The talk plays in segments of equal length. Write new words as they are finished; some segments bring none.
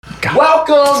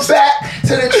Welcome back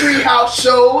to the TreeHouse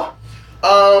Show.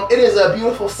 It is a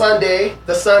beautiful Sunday.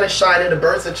 The sun is shining. The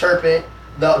birds are chirping.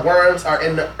 The worms are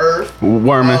in the earth.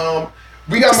 Worming.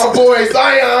 We got my boy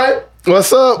Xion.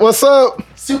 What's up? What's up?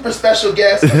 Super special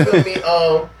guest. You feel me?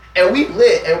 And we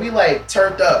lit and we like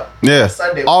turned up. Yeah.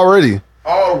 Sunday. Already,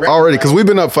 Already. because we've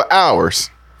been up for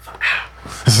hours.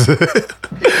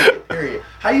 Period.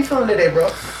 How you feeling today, bro?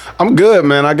 I'm good,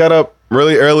 man. I got up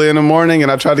really early in the morning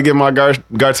and I tried to get my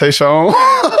Gartation on.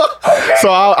 So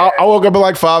I woke up at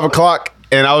like 5 o'clock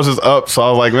and I was just up. So I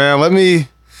was like, man, let me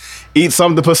eat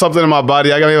something, put something in my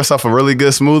body. I got myself a really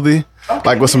good smoothie,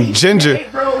 like with some ginger. Hey,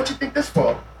 bro, what you think this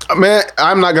for? Man,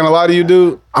 I'm not gonna lie to you,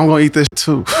 dude. I'm gonna eat this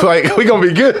too. Like, we gonna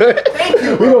be good. Thank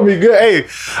you, bro. We gonna be good. Hey,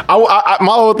 my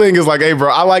whole thing is like, hey,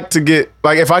 bro, I like to get,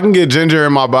 like, if I can get ginger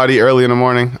in my body early in the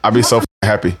morning, I'd be so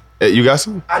happy. Hey, you got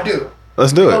some? I do.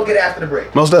 Let's do it. We'll get it after the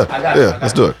break. Most definitely. I got yeah,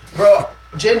 let's do it. Bro,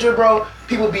 ginger, bro,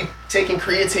 people be taking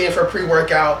creatine for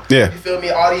pre-workout. Yeah. You feel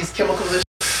me? All these chemicals and shit.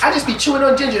 I just be chewing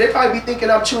on ginger. They probably be thinking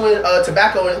I'm chewing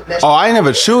tobacco and that shit. Oh, I ain't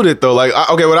never chewed it though. Like,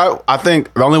 I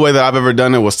think the only way that I've ever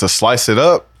done it was to slice it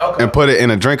up and put it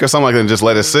in a drink or something like that and just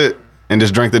let it sit and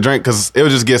just drink the drink because it would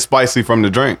just get spicy from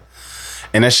the drink.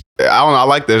 And that shit, I don't know, I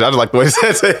like this. I just like the way it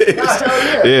says it. Nah,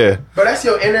 hell yeah. Yeah. But that's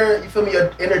your inner, you feel me, your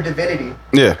inner divinity.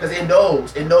 Yeah. Because it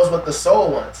knows what the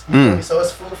soul wants. You feel me? So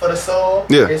it's food for the soul.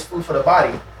 Yeah. It's food for the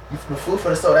body. Food for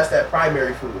the soul, that's that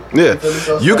primary food. Yeah. You feel me?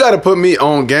 So You got to put me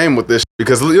on game with this shit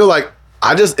because you're like,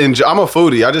 I'm a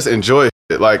foodie. I just enjoy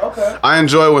it. Like, I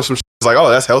enjoy when some shit is like, oh,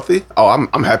 that's healthy. Oh,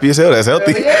 I'm happy as hell. That's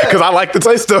healthy. Because I like the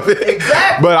taste of it.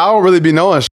 Exactly. But I don't really be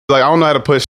knowing shit. Like, I don't know how to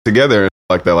put shit together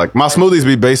like that. Like, my smoothies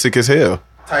be basic as hell.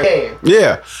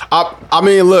 Yeah. I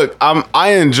mean, look,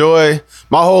 I enjoy,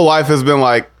 my whole life has been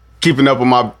like keeping up with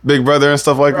my big brother and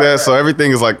stuff like that. Right. So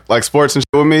everything is like sports and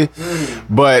shit with me.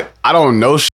 But I don't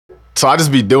know shit. So I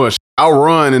just be doing shit. I'll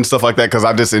run and stuff like that because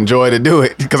I just enjoy to do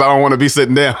it because I don't want to be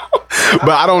sitting down.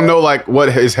 But I don't know like what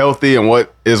is healthy and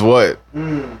what is what.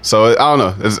 So I don't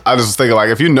know. I just think like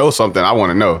if you know something, I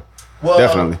want to know. Well,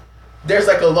 definitely. There's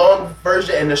like a long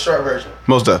version and a short version.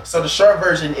 Most definitely. So the short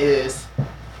version is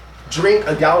drink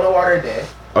a gallon of water a day.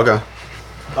 Okay.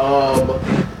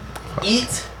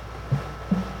 Eat.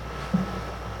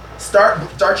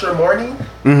 Start your morning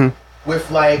with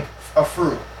like a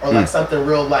fruit or like something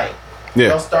real light. Yeah.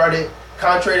 Don't start it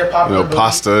contrary to popular belief.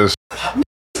 Pastas.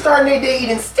 Starting their day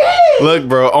eating steak. Look,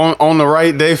 bro, on the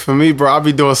right day for me, bro, I'll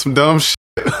be doing some dumb shit.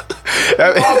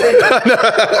 Don't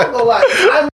go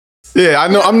lie. Yeah, I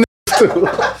know. I'm too.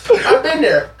 I've been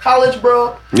there. College,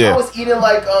 bro. Yeah. I was eating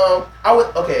like Oh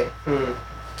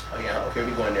yeah, okay,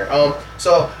 we going there.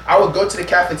 So I would go to the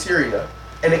cafeteria,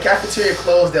 and the cafeteria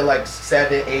closed at like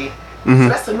 7, 8. So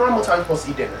that's the normal time you're supposed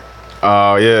to eat dinner.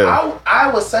 Oh yeah. I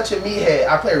was such a meathead.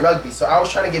 I played rugby, so I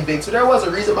was trying to get big. So there was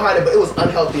a reason behind it, but it was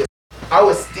unhealthy. I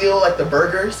would steal like the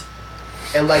burgers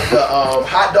and like the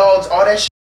hot dogs, all that shit.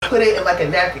 Put it in like a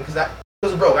napkin because I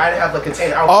was broke. I didn't have a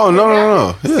container. No.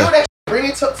 Yeah. Steal that shit, bring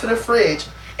it to the fridge,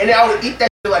 and then I would eat that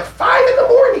shit like 5 in the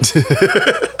morning.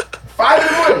 5 in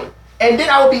the morning. And then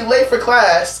I would be late for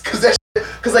class because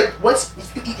like once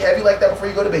you eat heavy like that before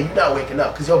you go to bed, you're not waking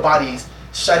up because your body's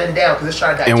shutting down because it's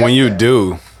trying to digest. And when you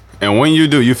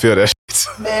do, you feel that shit.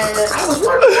 Man, I was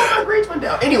wondering why my grades went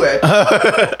down. Anyway,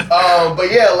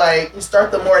 but yeah, like you start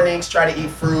the mornings, try to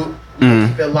eat fruit,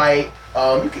 keep it light.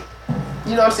 You can,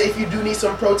 you know what I'm saying, if you do need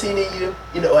some protein in you,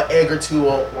 you know, an egg or two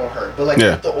won't hurt. But like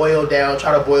keep the oil down,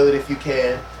 try to boil it if you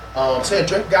can. So yeah,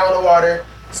 drink a gallon of water,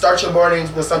 start your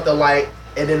mornings with something light.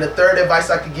 And then the third advice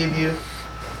I could give you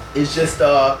is just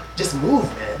move,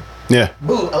 man. Yeah.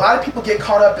 Move. A lot of people get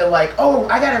caught up in like, oh,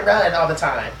 I gotta run all the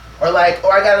time. Or like,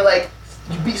 I gotta like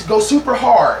go super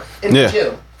hard in the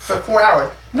gym for 4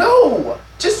 hours. No,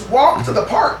 just walk to the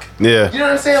park. Yeah. You know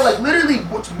what I'm saying? Like literally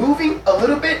moving a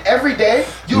little bit every day.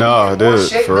 You'll be in more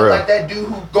shape than like that dude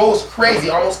who goes crazy,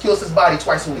 almost kills his body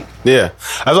twice a week. Yeah.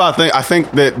 That's what I think. I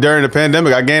think that during the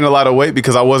pandemic, I gained a lot of weight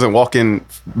because I wasn't walking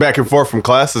back and forth from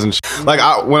classes and like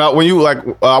I went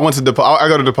to DePaul. I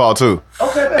go to DePaul too.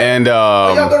 Okay. Man. And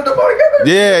y'all go to DePaul together?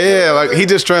 Yeah. Like he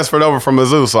just transferred over from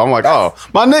Mizzou, so I'm like, oh,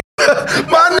 my nigga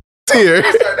here.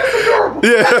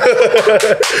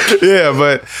 Yeah,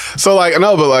 but so like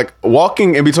but like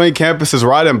walking in between campuses,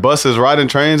 riding buses, riding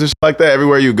trains and shit like that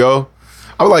everywhere you go.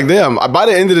 I was like, damn, by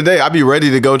the end of the day, I'd be ready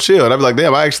to go chill. And I'd be like,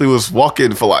 damn, I actually was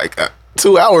walking for like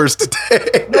 2 hours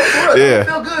today. No, for real, yeah.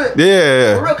 Feel good.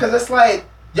 Yeah. For real, because it's like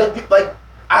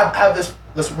I have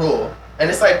this rule, and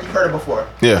it's like you've heard it before.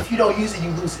 Yeah. If you don't use it, you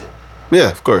lose it.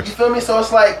 Yeah, of course. You feel me? So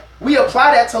it's like we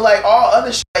apply that to like all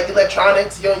other shit, like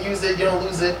electronics. You don't use it, you don't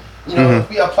lose it. You know, if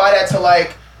we apply that to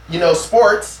like, you know,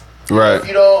 sports, Right. If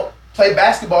you don't play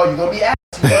basketball, you're gonna be ass.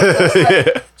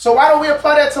 So why don't we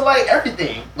apply that to like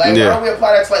everything? Like why don't we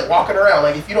apply that to like walking around?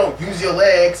 Like if you don't use your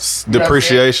legs,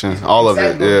 depreciation, all of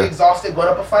it. You're exhausted going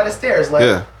up a flight of stairs.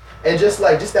 Like and just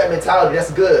that mentality,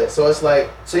 that's good. So it's like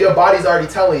your body's already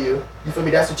telling you, you feel me?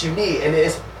 That's what you need, and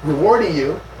it's rewarding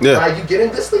you. Like you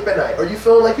getting good sleep at night, or you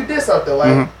feeling like you did something.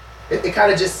 Like it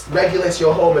kind of just regulates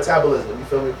your whole metabolism. You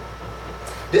feel me?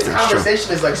 This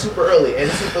conversation is like super early and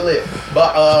it's super lit,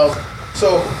 but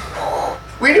so.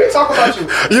 We didn't even talk about you.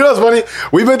 You know what's funny?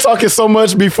 We've been talking so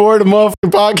much before the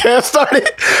motherfucking podcast started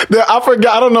that I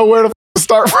forgot. I don't know where to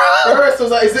start from. First, I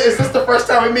was like, is this the first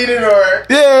time we meet it, or?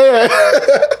 Yeah.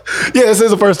 Yeah, this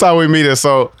is the first time we meet it.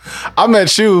 So I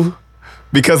met you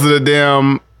because of the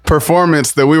damn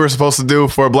performance that we were supposed to do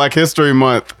for Black History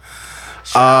Month.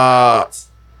 All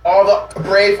the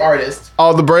brave artists.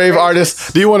 All the brave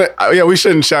artists. Do you want to? Yeah, we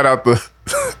shouldn't shout out the.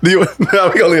 Do you? No,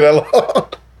 we gonna leave that alone.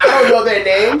 I don't know their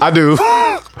names. I do.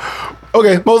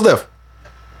 Okay, most def.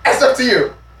 That's up to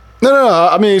you. No.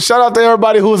 I mean, shout out to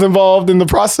everybody who was involved in the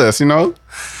process, you know?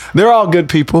 They're all good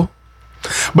people.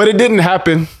 But it didn't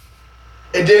happen.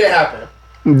 It didn't happen.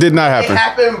 It did not happen. It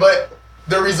happened, but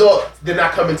the result did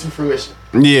not come into fruition.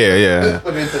 Yeah. Let's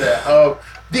put into that.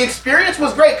 The experience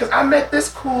was great because I met this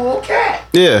cool cat.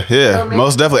 Yeah, You know what I mean?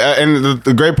 most definitely. And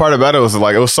the great part about it was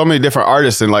like it was so many different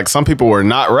artists, and like some people were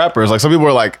not rappers. Like some people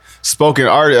were like spoken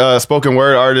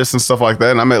word artists and stuff like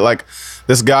that. And I met like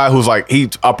this guy who's like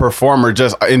a performer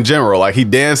just in general. Like he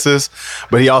dances,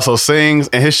 but he also sings,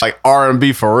 and his like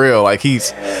R&B for real. Like he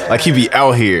be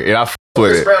out here, and I f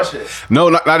with it. Brown shit. No,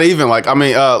 not even like I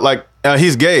mean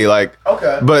he's gay, like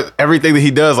okay. But everything that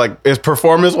he does, like is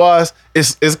performance wise,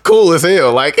 it's cool as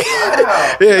hell. Like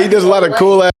wow. yeah, he does a lot of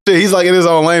cool ass shit. He's like in his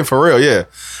own lane for real, yeah.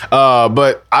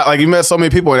 But he met so many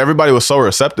people and everybody was so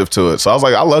receptive to it. So I was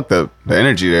like, I love the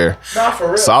energy there. Nah, for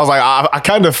real. So I was like, I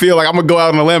kind of feel like I'm gonna go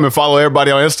out on a limb and follow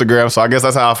everybody on Instagram. So I guess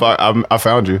that's how I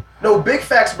found you. No, big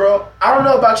facts, bro. I don't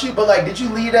know about you, but like, did you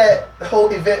leave that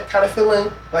whole event kind of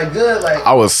feeling like good? Like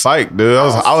I was psyched, dude.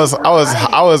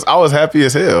 I was happy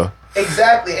as hell.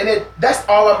 Exactly, and that's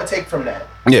all I'm gonna take from that.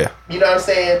 Yeah. You know what I'm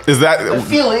saying? Is that the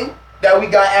feeling that we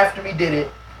got after we did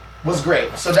it was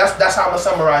great. So that's how I'm gonna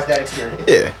summarize that experience.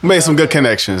 Yeah, made some good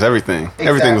connections. Everything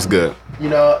was good. You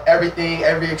know,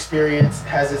 every experience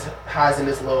has its highs and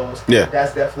its lows. Yeah,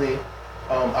 that's definitely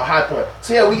a high point.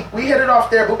 So yeah, we hit it off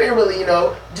there, but we didn't really,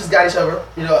 just got each other.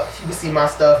 You know, you can see my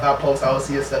stuff I post, I will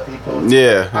see your stuff that you post.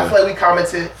 Yeah, I feel like we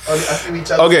commented on a few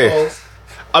each other's posts.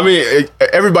 I mean,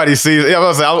 everybody sees. Yeah,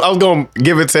 I was gonna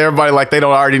give it to everybody like they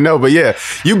don't already know, but yeah,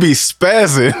 you be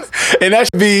spazzing, and that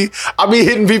should be. I be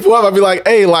hitting people up. I be like,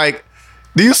 hey, like,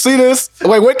 do you see this?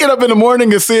 Like, waking up in the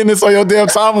morning and seeing this on your damn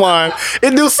timeline,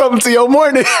 it do something to your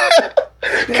morning.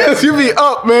 Cause you be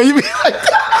up, man. You be like,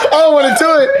 I don't want to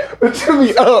do it, but you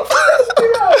be up.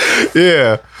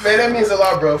 Yeah. Man, that means a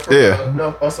lot, bro. For real.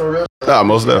 No, on some real. Nah,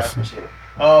 most definitely.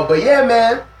 But yeah,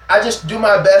 man, I just do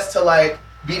my best to like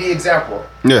be the example.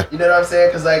 Yeah. You know what I'm saying?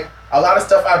 Because like a lot of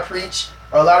stuff I preach,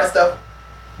 or a lot of stuff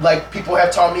like people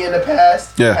have taught me in the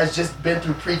past, has just been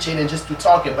through preaching and just through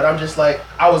talking. But I'm just like,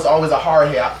 I was always a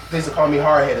hardhead. They used to call me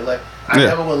hardheaded. Like I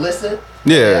never would listen.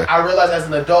 Yeah. I realized as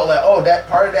an adult, like, oh, that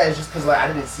part of that is just because like I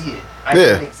didn't see it. I need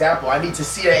an example. I need to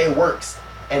see that it works,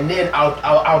 and then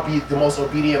I'll be the most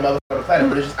obedient motherfucker on the planet.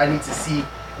 But it's just I need to see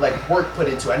like work put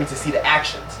into it. I need to see the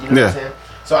actions. You know what I'm saying?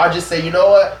 So I just say, you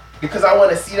know what? Because I want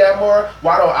to see that more,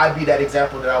 why don't I be that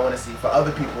example that I want to see for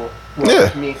other people who are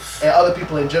like me and other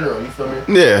people in general? You feel me?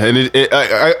 Yeah, and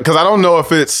because I don't know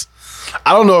if it's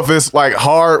like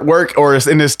hard work or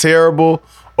it's terrible,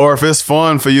 or if it's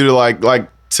fun for you to like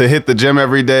to hit the gym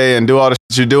every day and do all the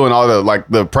shit you do and all the like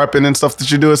the prepping and stuff that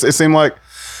you do. It seemed like,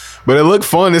 but it looked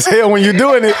fun as hell when you're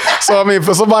doing it. So I mean,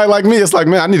 for somebody like me, it's like,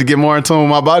 man, I need to get more in tune with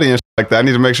my body and shit like that. I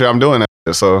need to make sure I'm doing that.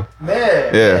 So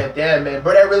man,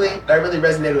 bro, that really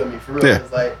resonated with me for real.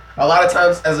 It's like a lot of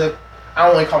times I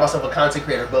don't want to call myself a content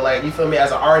creator, but like, you feel me, as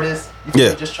an artist, you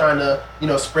feel me, just trying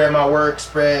to spread my work,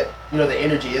 spread the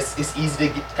energy. It's easy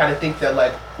to kind of think that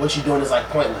like what you're doing is like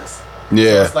pointless. So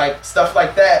it's like stuff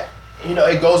like that.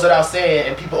 It goes without saying,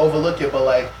 and people overlook it, but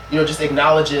like, just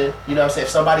acknowledging, what I'm saying, if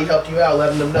somebody helped you out,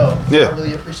 letting them know. I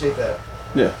really appreciate that.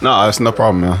 Yeah, no, that's no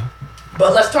problem, man.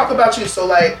 But let's talk about you. So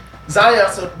like, Xion,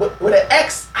 so with an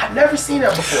X, I've never seen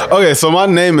that before. Okay, so my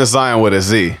name is Xion with a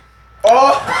Z.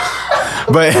 Oh.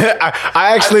 But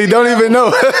I actually don't even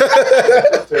know.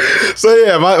 So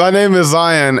yeah, my name is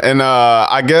Xion, and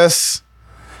I guess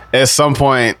at some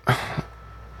point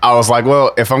I was like,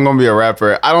 well, if I'm gonna be a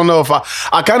rapper, I don't know if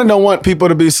I kind of don't want people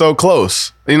to be so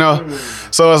close,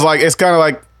 So it's like, it's kind of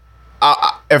like,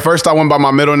 at first I went by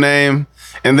my middle name,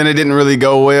 and then it didn't really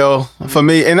go well for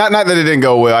me. And not that it didn't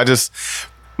go well.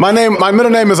 My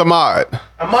middle name is Ahmad.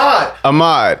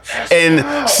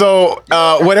 And so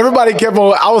when everybody kept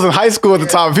on, I was in high school at the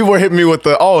time. People were hitting me with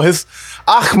his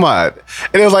Ahmad,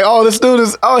 and it was like, this dude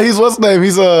is, he's what's his name?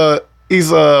 He's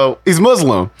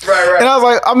Muslim. Right. And I was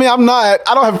like, I mean, I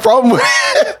don't have a problem with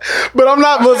it, but I'm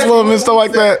not Muslim and stuff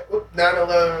like that.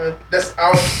 9/11.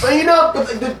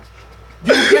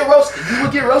 You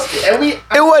would get roasted. And it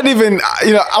wasn't even,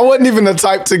 I wasn't even the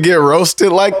type to get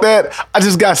roasted like that. I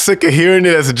just got sick of hearing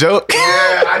it as a joke.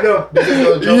 Yeah, I know.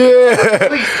 Yeah.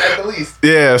 At the least.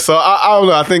 Yeah, so I don't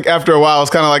know. I think after a while,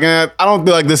 it's kind of like, I don't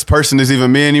feel like this person is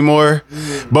even me anymore.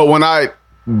 But when I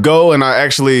go and I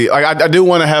actually, I do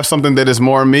want to have something that is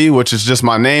more me, which is just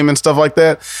my name and stuff like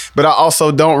that. But I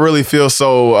also don't really feel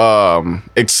so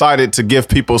excited to give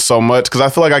people so much, because I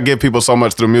feel like I give people so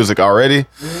much through music already,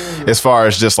 as far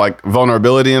as just like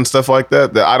vulnerability and stuff like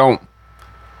that I don't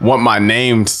want my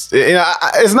name.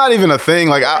 It's not even a thing.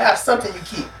 Like I have something you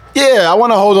keep. Yeah, I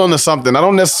want to hold on to something. I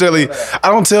don't tell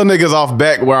niggas off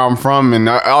back where I'm from and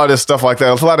all this stuff like that.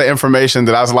 There's a lot of information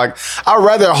that I was like, I'd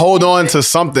rather hold on to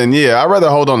something. Yeah, I'd rather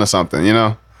hold on to something,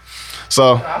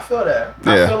 So I feel that.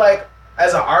 Yeah. I feel like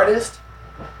as an artist,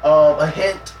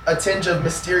 a tinge of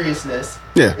mysteriousness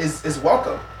is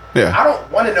welcome. Yeah. I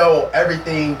don't want to know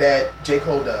everything that J.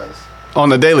 Cole does. On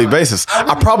a daily basis. It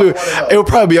would probably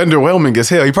be underwhelming as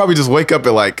hell. You probably just wake up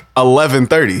at like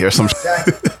 11:30 or something.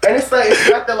 Exactly. And it's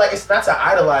not to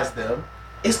idolize them.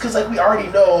 It's because like we already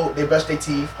know they brush their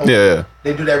teeth. Yeah.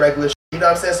 They do that regular shit. You know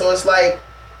what I'm saying? So it's like,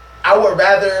 I would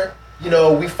rather,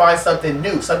 we find something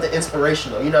new, something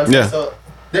inspirational. You know what I'm saying? So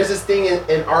there's this thing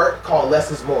in art called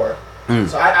less is more.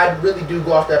 So I really do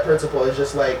go off that principle. It's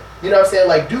just like, you know what I'm saying?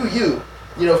 Like, do you,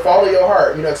 follow your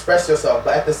heart, express yourself.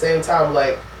 But at the same time,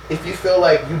 like, if you feel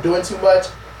like you're doing too much,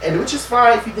 and which is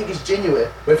fine if you think it's genuine,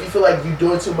 but if you feel like you're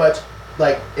doing too much,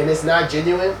 like, and it's not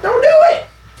genuine, don't do it.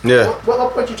 Yeah.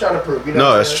 What point you trying to prove?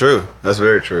 No, that's true. That's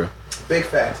very true. Big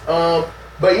facts.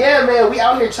 But yeah, man, we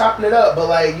out here chopping it up. But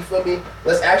like, you feel me?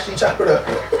 Let's actually chop it up.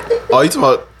 Oh, you talking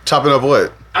about chopping up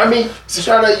what? I mean, you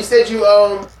said you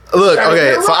Look,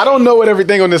 okay, so I don't know what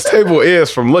everything on this table is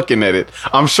from looking at it.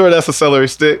 I'm sure that's a celery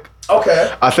stick.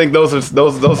 Okay. I think those are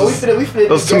those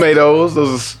tomatoes,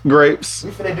 those are grapes.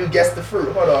 We finna do guess the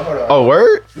fruit. Hold on. Oh,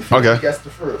 word? We finna do guess the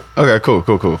fruit. Okay, cool.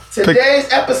 Today's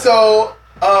episode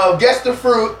of Guess the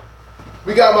Fruit,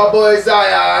 we got my boy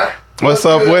Xion. What's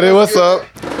up with it? What's up?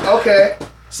 Okay.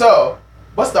 So,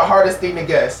 what's the hardest thing to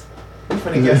guess? We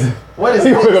finna guess it. What is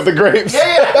this? You pick up the grapes.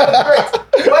 Yeah, the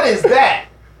grapes. What is that?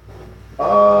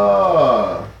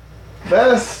 Oh,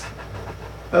 that's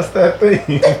that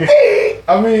thing.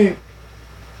 I mean,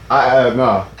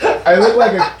 no. I look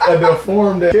like a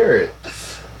deformed carrot.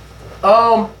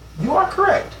 You are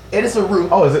correct. It is a root.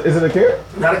 Oh, is it a carrot?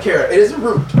 Not a carrot. It is a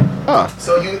root. Huh.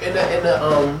 So you you're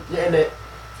in the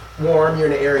warm. You're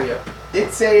in the area.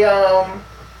 It's a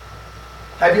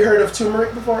Have you heard of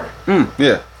turmeric before?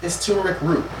 Yeah. It's turmeric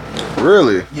root.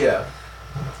 Really? Yeah.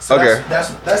 So okay.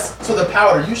 That's so the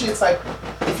powder. Usually it's like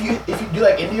if you do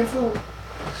like Indian food.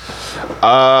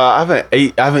 I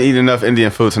haven't eaten enough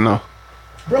Indian food to know.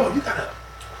 Bro, you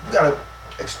gotta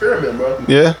experiment, bro.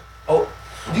 Yeah. Oh.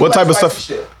 What type of stuff?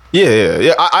 Shit?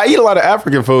 Yeah. I eat a lot of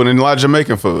African food and a lot of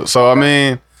Jamaican food. So I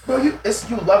mean. Bro, you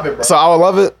love it, bro. So I would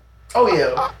love it. Oh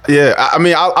yeah. Yeah, I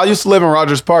mean, I used to live in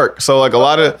Rogers Park, so like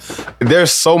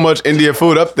there's so much Indian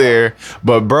food up there.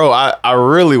 But bro, I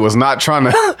really was not trying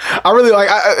to.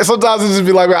 Sometimes it just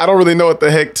be like, I don't really know what the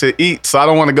heck to eat, so I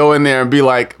don't want to go in there and be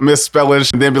like misspelling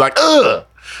and then be like, ugh.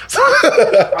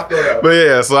 But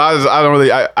yeah, so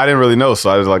I didn't really know, so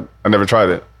I was like, I never tried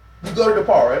it. You go to the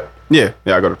Paul, right? Yeah,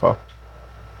 I go to Paul.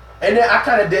 And then I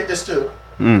kind of did this too.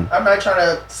 I'm not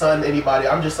trying to sun anybody.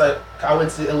 I'm just like, I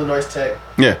went to Illinois Tech.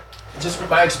 Yeah. Just from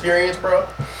my experience, bro.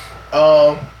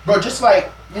 Bro, just like,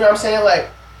 you know what I'm saying? Like,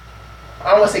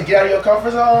 I don't want to say get out of your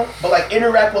comfort zone, but like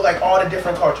interact with like all the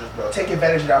different cultures, bro. Take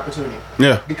advantage of the opportunity.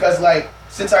 Yeah. Because like,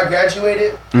 since I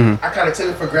graduated, I kind of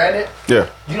took it for granted. Yeah.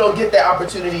 You don't get that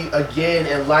opportunity again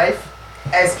in life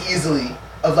as easily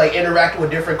of like interacting with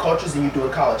different cultures than you do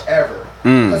in college ever.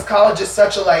 Because college is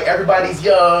such a like, everybody's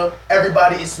young,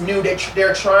 everybody is new,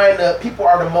 they're trying to, people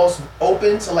are the most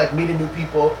open to like meeting new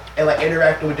people and like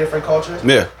interacting with different cultures.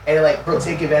 Yeah. And like, bro,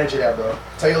 take advantage of that, bro.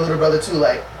 Tell your little brother too,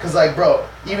 like, cause like, bro,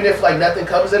 even if like nothing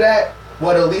comes of that,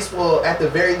 at the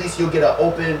very least, you'll get an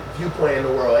open viewpoint in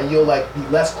the world and you'll like be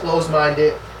less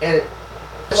closed-minded. And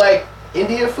like,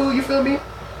 Indian food, you feel me?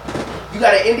 You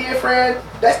got an Indian friend,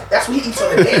 that's what he eats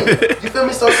on the daily. You feel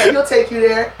me? So it's like he'll take you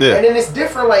there, and then it's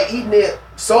different like eating it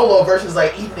solo versus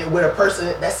like eating it with a person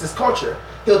that's his culture.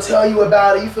 he'll tell you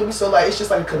about it. You feel me? So like it's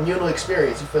just like a communal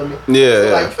experience. You feel me? Yeah.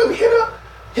 So, like you feel me?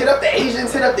 Hit up the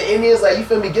Asians, hit up the Indians. Like you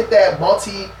feel me? Get that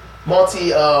multi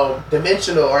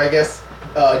dimensional, or I guess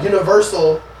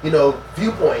universal,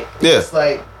 viewpoint. Yeah. It's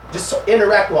like just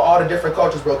interact with all the different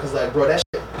cultures, bro. Cause like, bro, that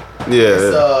shit.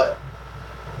 Yeah.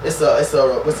 It's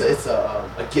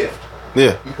a gift.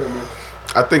 Yeah. You feel me?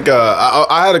 I think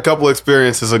I had a couple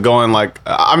experiences of going like,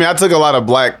 I took a lot of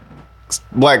black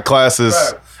classes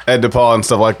at DePaul and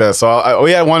stuff like that. So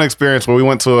we had one experience where we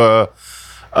went to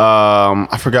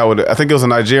I forgot I think it was a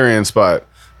Nigerian spot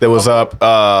that was up.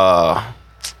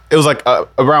 It was like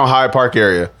around Hyde Park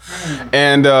area,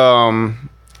 and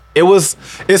it's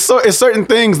certain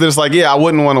things that's like, I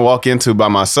wouldn't want to walk into by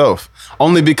myself,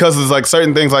 only because it's like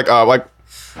certain things like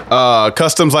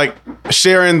customs, like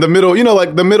sharing the middle,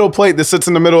 like the middle plate that sits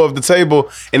in the middle of the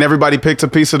table, and everybody picks a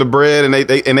piece of the bread and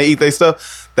they eat their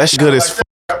stuff. That's good as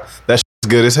that's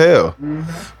good as hell. Mm-hmm.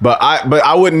 But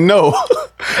I wouldn't know,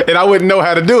 and I wouldn't know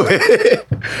how to do it,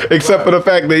 except for the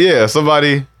fact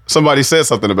that somebody said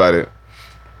something about it.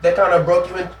 That kind of broke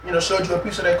you in, showed you a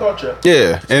piece of their culture.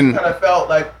 Yeah, so and kind of felt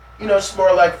like, it's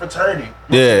more like fraternity.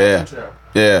 Yeah. You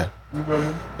feel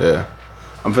me? Yeah.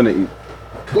 I'm finna eat.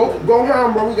 Go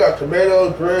ham, bro. We got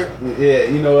tomatoes, bread. Yeah,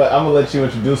 you know what? I'm gonna let you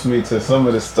introduce me to some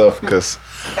of this stuff, cause.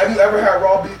 Have you ever had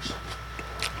raw beets?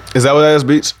 Is that what that is,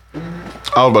 beets?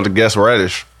 Mm-hmm. I was about to guess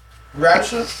radish.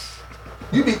 Radishes?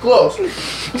 You be close.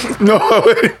 No.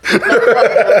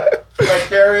 like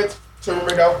carrots,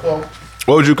 turmeric, alcohol.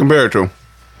 What would you compare it to?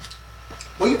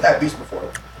 Well, you've had beets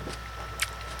before.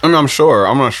 I mean, I'm sure.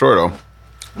 I'm not sure though.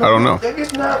 I don't know. Maybe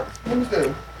it's not. Let me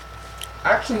think.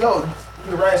 Actually, no.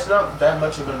 You're right. It's not that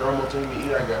much of a normal thing to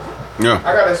eat, I guess. Yeah.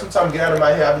 I gotta sometimes get out of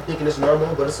my head. I be thinking it's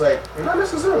normal, but it's like not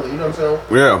necessarily. You know what I'm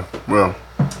saying? Yeah. Well.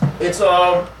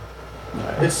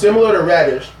 It's similar to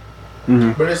radish,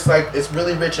 mm-hmm. but it's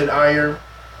really rich in iron.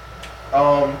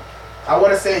 I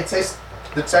want to say it tastes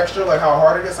the texture, like how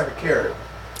hard it is, like a carrot.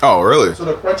 Oh, really? So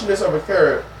the crunchiness of a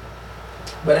carrot,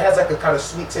 but it has like a kind of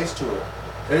sweet taste to it,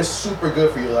 and it's super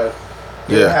good for you. Like,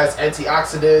 it has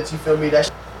antioxidants. You feel me? That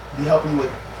be helping you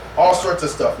with all sorts of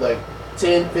stuff, like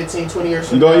 10, 15, 20 years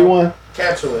from now. You gonna eat one?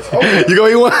 Capsulous. Okay. You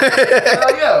gonna eat one?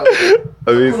 Hell yeah.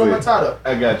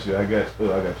 I got you.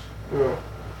 Yeah.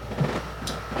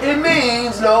 It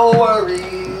means no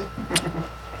worry.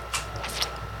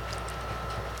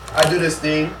 I do this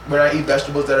thing when I eat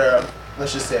vegetables that are,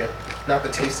 let's just say, not the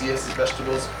tastiest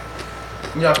vegetables.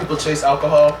 You know how people chase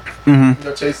alcohol?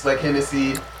 Mm-hmm. Chase like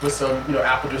Hennessy with some,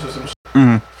 apple juice or some shit.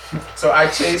 Mm-hmm. So I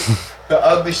chase the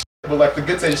ugly shit with like the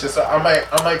good taste shit. So I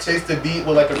might chase the beet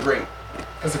with like a grape.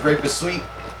 Because the grape is sweet.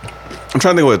 I'm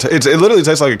trying to think what it tastes. It literally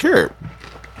tastes like a carrot.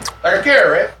 Like a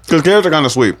carrot, right? Because carrots are kind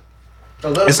of sweet.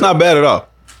 It's not bad at all.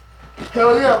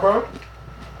 Hell yeah, bro.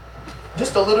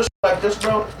 Just a little shit like this,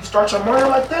 bro. You start your morning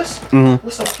like this,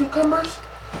 with some cucumbers,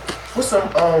 with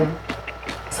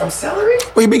some celery.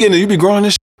 Well, you be growing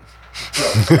this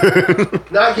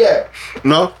shit? Not yet.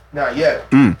 No? Not yet.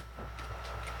 Mm.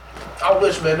 I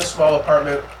wish, man, this small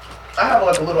apartment, I have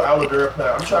like a little aloe vera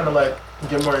plant. I'm trying to like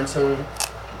get more in tune.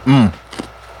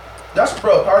 That's,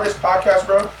 bro, part of this podcast,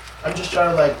 bro. I'm just trying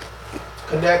to like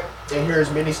connect and hear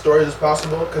as many stories as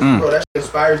possible. Because, bro, that shit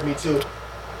inspires me too.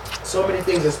 So many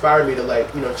things inspire me to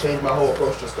like, change my whole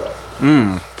approach to stuff.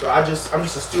 So I'm just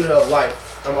a student of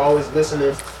life. I'm always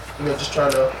listening, just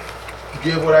trying to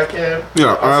give what I can.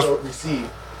 Yeah, and also receive.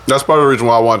 That's part of the reason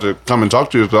why I wanted to come and talk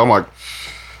to you. So I'm like,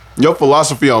 your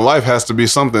philosophy on life has to be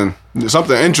something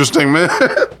interesting, man.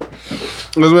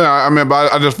 Because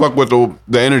I just fuck with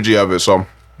the energy of it. So,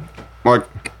 like,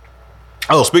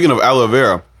 speaking of aloe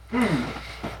vera,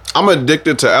 I'm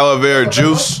addicted to aloe vera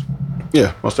juice.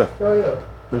 Yeah, what's that? Oh yeah.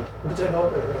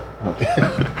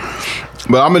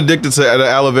 But I'm addicted to the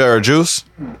aloe vera juice.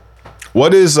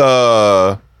 What is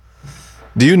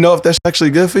do you know if that's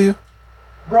actually good for you?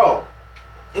 Bro,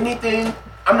 anything,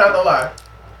 I'm not gonna lie.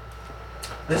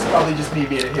 This is probably just me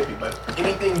being a hippie, but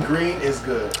anything green is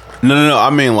good. No. I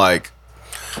mean like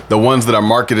the ones that are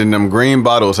marketed in them green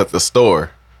bottles at the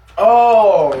store.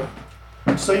 Oh,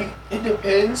 so it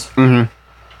depends. I'm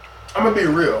gonna be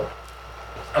real.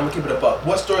 I'm gonna keep it a buck.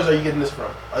 What stores are you getting this from?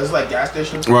 Is this like gas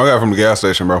stations? Well, I got it from the gas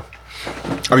station, bro.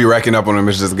 I be racking up on them.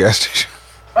 It's just a gas station.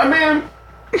 I mean,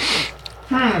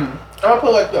 I'll put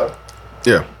it like that.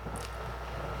 Yeah.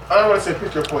 I don't want to say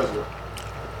pick your poison.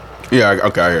 Yeah,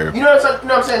 okay, I hear you. You know what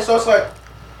I'm saying? So it's like,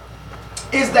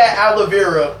 is that aloe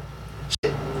vera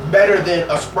shit better than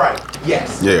a Sprite?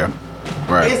 Yes. Yeah.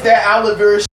 Right. Is that aloe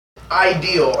vera shit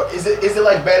ideal? Is it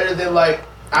like better than like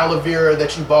aloe vera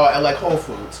that you bought at like Whole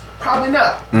Foods? Probably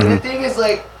not. But the thing is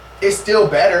like, it's still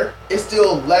better. It's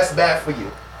still less bad for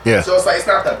you. Yeah. So it's like, it's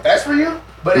not the best for you,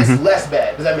 but it's less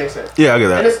bad. Does that make sense? Yeah, I get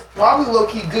that. And it's probably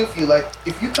low-key good for you. Like,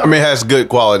 if you come... I mean, it has good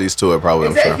qualities to it, probably,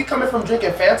 I'm sure. If you're coming from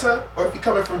drinking Fanta, or if you're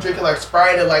coming from drinking, like,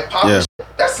 Sprite and, like, Pop and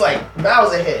shit, that's, like,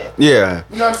 miles ahead. Yeah.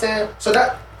 You know what I'm saying? So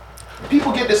that...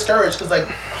 People get discouraged because, like,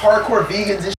 hardcore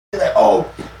vegans and shit, like,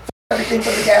 oh, everything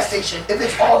from the gas station. If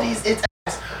it's all these, it's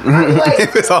ass. I mean, like,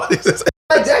 If it's all these, it's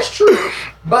like, that's true.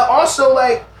 But also,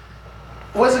 like,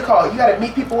 what's it called? You gotta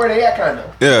meet people where they at, kind of.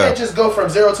 Yeah. You can't just go from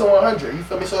 0 to 100. You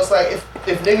feel me? So it's like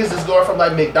if niggas is going from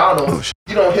like McDonald's,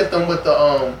 you don't hit them with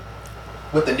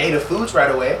the native foods right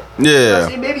away. Yeah. You know what I'm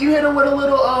saying? Maybe you hit them with a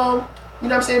little you know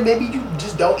what I'm saying? Maybe you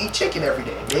just don't eat chicken every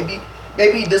day.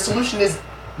 Maybe the solution is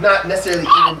not necessarily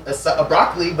eating a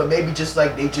broccoli, but maybe just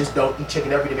like they just don't eat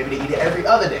chicken every day. Maybe they eat it every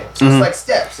other day. So it's like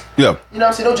steps. Yeah. You know what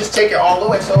I'm saying? Don't just take it all the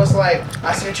way. So it's like,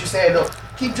 I see what you're saying. No,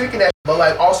 keep drinking that, but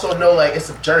like also know like it's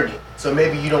a journey. So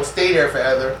maybe you don't stay there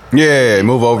forever. Yeah,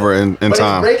 move over in but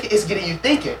time. But it's getting you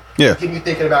thinking. Yeah. It's getting you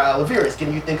thinking about aloe vera. It's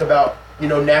getting you think about, you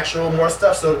know, natural, more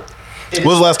stuff. So When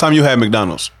was the last time you had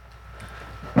McDonald's?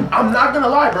 I'm not going to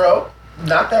lie, bro.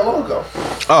 Not that long ago.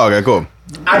 Oh, okay, cool.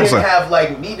 I didn't have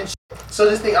like meat and shit. So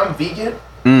this thing, I'm vegan.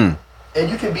 And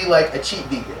you can be like a cheap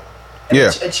vegan. And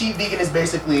a cheap vegan is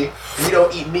basically, we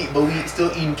don't eat meat, but we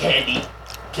still eating candy.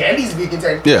 Candy's vegan,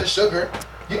 technically, sugar.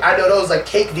 I know those like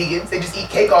cake vegans. They just eat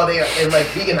cake all day and like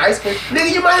vegan ice cream.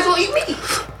 Nigga, you might as well eat meat.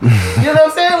 You know what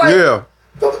I'm saying?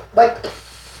 Like, like,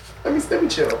 let me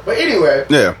chill. But anyway.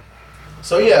 Yeah.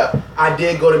 So yeah, I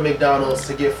did go to McDonald's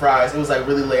to get fries. It was like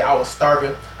really late. I was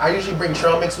starving. I usually bring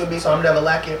trail mix with me, so I'm never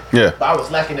lacking. Yeah. But I was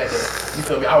lacking that day. You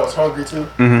feel me? I was hungry too.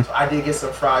 So I did get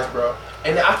some fries, bro.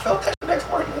 And I felt that the next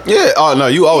morning. Yeah. Oh no,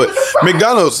 you always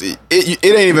McDonald's. It ain't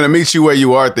even to meet you where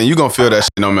you are. Then you gonna feel that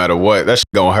shit no matter what. That shit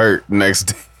gonna hurt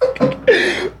next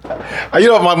day. You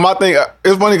know my thing.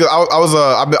 It's funny because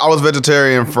I was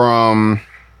vegetarian from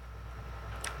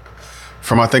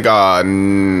I think I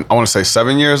want to say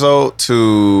 7 years old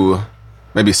to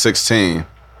maybe 16.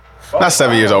 Not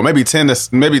 7 years old, maybe 10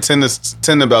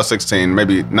 to about 16,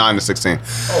 maybe 9 to 16.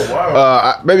 Oh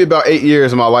wow. Maybe about 8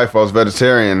 years of my life I was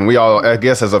vegetarian. We all, I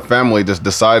guess, as a family, just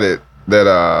decided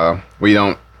that we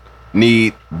don't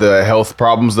need the health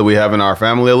problems that we have in our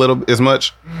family as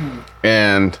much.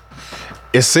 And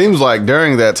it seems like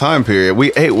during that time period,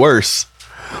 we ate worse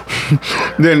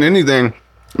than anything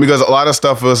because a lot of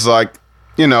stuff was like,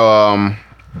 you know,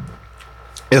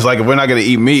 it's like if we're not gonna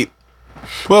eat meat.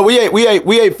 Well, we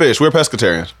ate fish. We're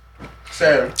pescatarians.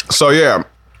 Same. So yeah,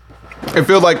 it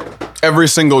feels like every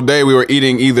single day we were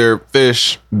eating either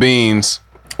fish, beans,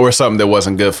 or something that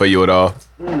wasn't good for you at all.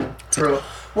 True.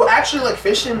 Well, actually, like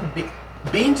fish and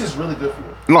beans is really good for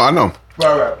you. No, I know.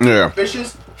 Right. Yeah. Fish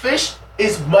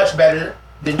is much better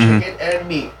than chicken and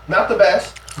meat. Not the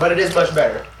best, but it is much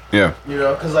better. Yeah. You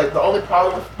know, because like the only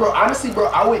problem with, bro, honestly, bro,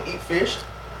 I would eat fish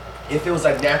if it was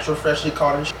like natural, freshly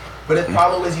caught and shit. But the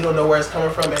problem is you don't know where it's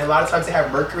coming from, and a lot of times they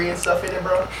have mercury and stuff in it,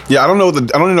 bro. Yeah, I don't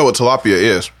even know what tilapia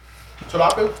is.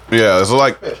 Tilapia? Yeah, it's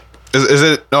like, is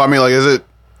it? No, I mean like,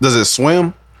 does it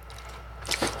swim?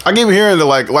 I keep hearing that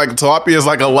like tilapia is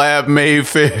like a lab made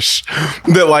fish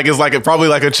that like is like probably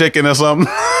like a chicken or something.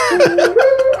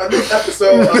 On this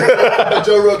episode of the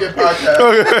Joe Rogan podcast.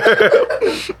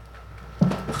 Okay.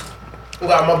 We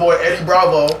got my boy Eddie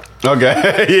Bravo.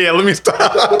 Okay. Yeah, let me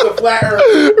stop. With the flat earth.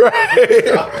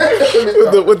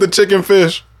 Right. with the chicken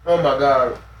fish. Oh my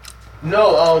god.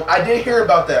 No, I did hear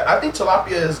about that. I think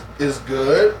tilapia is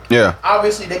good. Yeah.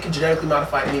 Obviously, they can genetically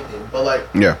modify anything, but like,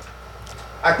 yeah.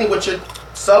 I think what your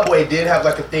Subway did have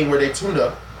like a thing where they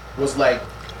tuna was like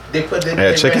they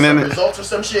chicken in it, results or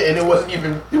some shit, and it wasn't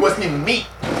even meat.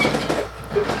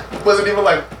 It wasn't even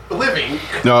like living.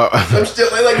 No. Some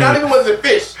shit like not even was it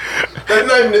fish. That's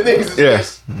not even the thing. It's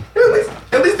fish.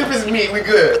 At least if it's meat, we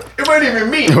good. It wasn't even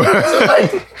meat. So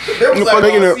like, there was like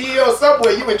CEO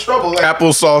Subway, you in trouble. Like,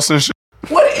 applesauce and shit.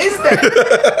 What is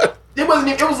that? It wasn't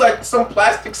even, it was like some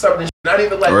plastic something, not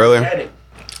even like really? organic.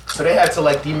 So they had to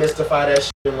like demystify that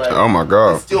shit and like, oh my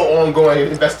god, it's still ongoing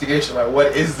investigation. Like,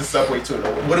 what is the Subway tuna?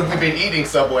 What have we been eating,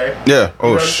 Subway? Yeah.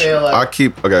 Oh shit. Like,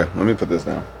 okay, let me put this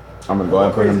down. I'm gonna go ahead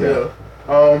and put him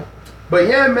down. But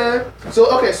yeah, man. So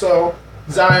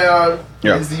Xion,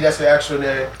 Z, that's your actual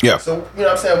name. Yeah. So you know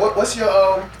what I'm saying? What's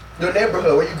your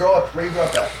neighborhood? Where you grow up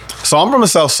at? So I'm from the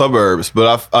south suburbs,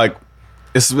 but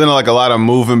it's been like a lot of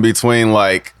moving between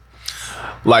like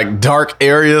like dark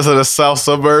areas of the south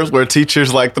suburbs where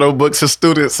teachers like throw books at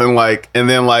students and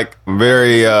then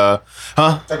very It's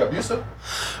like abusive?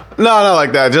 No, not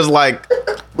like that. Just like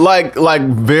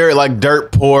very like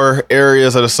dirt poor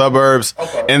areas of the suburbs,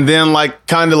 Okay. and then like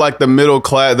kind of like the middle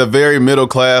class, the very middle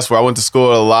class where I went to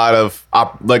school. A lot of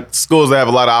like schools that have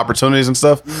a lot of opportunities and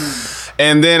stuff.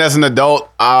 And then as an adult,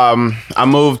 I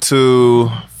moved to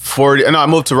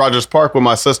Rogers Park with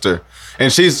my sister,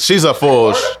 and she's a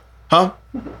full, huh?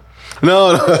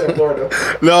 No.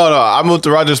 I moved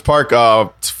to Rogers Park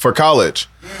for college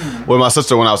with my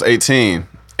sister when I was 18.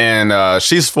 And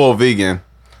she's full vegan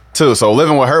too, so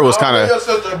living with her was kind of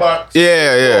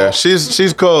yeah.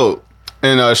 She's cool,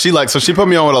 and she put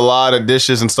me on with a lot of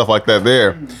dishes and stuff like that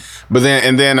there. But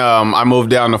then I moved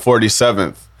down to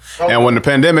 47th, and when the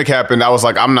pandemic happened, I was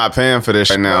like, I'm not paying for this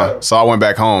right now, so I went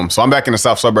back home. So I'm back in the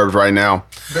south suburbs right now,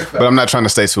 but I'm not trying to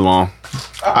stay too long.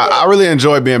 I really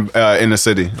enjoy being in the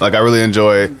city. Like I really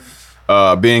enjoy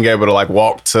being able to like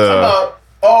walk to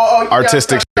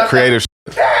artistic, creative.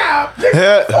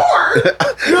 Yeah, far.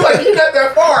 You're like, you're not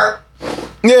that far.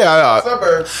 Yeah,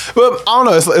 Suburbs. But I don't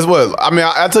know. It's what I mean.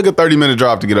 I took a 30-minute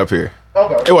drive to get up here.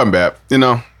 Okay. It wasn't bad, you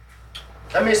know.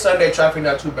 I mean, Sunday traffic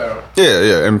not too bad.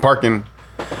 Yeah, and parking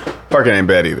ain't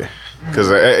bad either.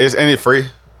 Cause ain't it free?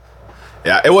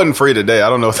 Yeah, it wasn't free today. I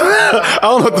don't know. I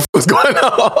don't know what the fuck's going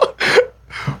on.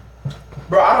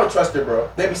 Bro, I don't trust it, bro.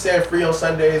 They be saying free on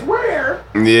Sundays. Where?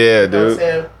 Yeah, You know dude. what I'm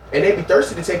saying? And they be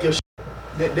thirsty to take your shit.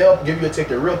 They'll give you a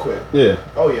ticket real quick. Yeah.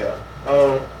 Oh, yeah.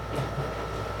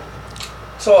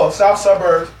 So, South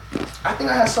Suburbs, I think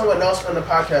I had someone else on the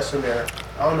podcast from there.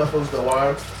 I don't know if it was the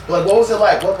one. But, like, what was it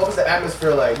like? What was the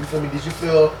atmosphere like? You feel me? Did you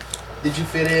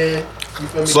fit in? You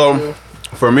feel me? So,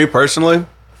 for me personally,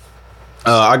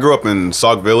 I grew up in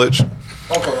Sauk Village,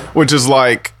 which is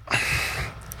like,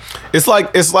 it's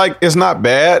not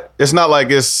bad. It's not like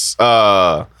it's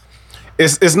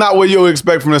not what you would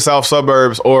expect from the south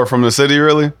suburbs or from the city,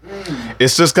 really.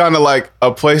 It's just kind of like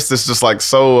a place that's just like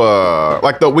so,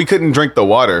 we couldn't drink the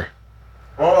water.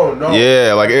 Oh, no.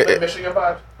 Yeah, like Michigan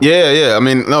vibe? Yeah. I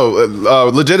mean, no,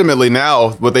 legitimately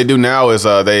now, what they do now is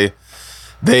they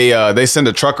send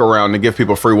a truck around to give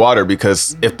people free water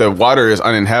because if the water is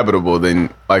uninhabitable,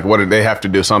 then like what did they have to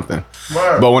do something?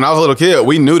 Wow. But when I was a little kid,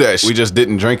 we knew that we just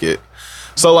didn't drink it.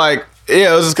 So like,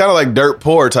 yeah, it was just kind of like dirt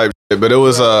poor type shit, but it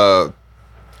was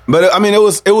But I mean, it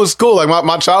was cool. Like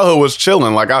my childhood was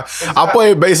chilling. Like I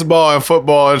played baseball and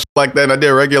football and shit like that. And I did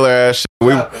regular ass shit.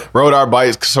 We rode our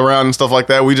bikes around and stuff like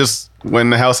that. We just went in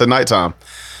the house at nighttime.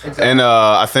 Exactly. And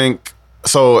I think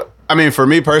so. I mean, for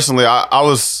me personally, I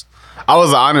was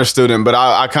an honor student, but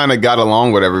I kind of got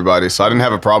along with everybody, so I didn't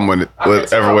have a problem with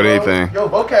anything. Yo,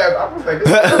 vocab, I was like,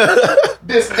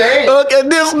 disdain. Look at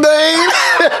disdain.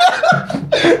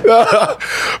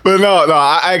 But no,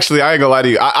 I ain't gonna lie to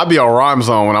you. I be on Rhyme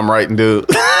Zone when I'm writing, dude.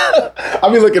 I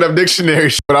be looking up dictionary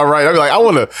shit when I write. I be like, I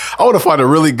wanna find a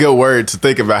really good word to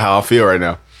think about how I feel right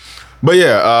now. But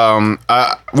yeah,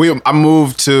 I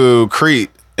moved to Crete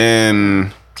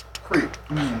in.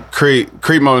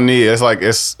 Crete Monique. It's like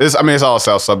it's it's all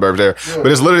south suburbs there,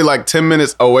 but it's literally like 10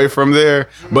 minutes away from there,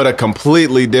 but a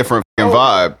completely different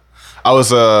vibe. I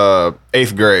was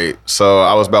 8th grade, so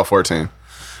I was about 14,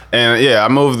 and yeah, I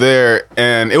moved there,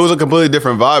 and it was a completely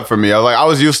different vibe for me. I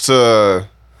was used to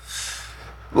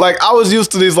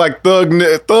these like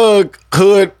thug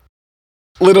hood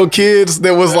little kids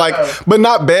that was like, but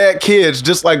not bad kids,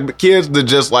 just like kids that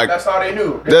just like. That's all they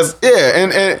knew. That's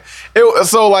and it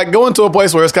so like going to a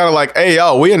place where it's kind of like, hey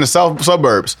yo, we in the south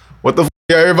suburbs. What the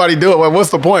everybody doing? Like,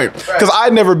 what's the point? Because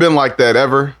I'd never been like that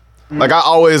ever. Like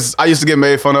I used to get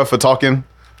made fun of for talking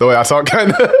the way I talk,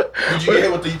 kind of. Did you get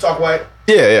hit with the you talk white?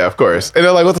 Yeah, of course. And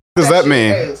they're like, what the does that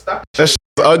mean? Hey, stop that shit's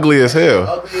ugly as hell.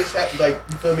 Ugly as hell. Like,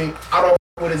 you feel me? I don't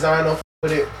fuck with design, don't fuck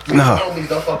with it. No. Homies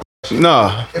don't fuck with shit.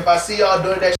 No. If I see y'all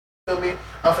doing that shit, feel me?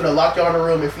 I'm finna lock y'all in a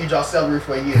room and feed y'all celery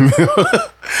for a year.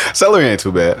 Celery ain't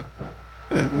too bad.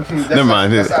 Never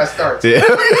mind. That's how it starts. Yeah.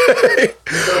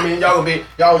 You feel me?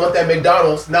 Y'all want that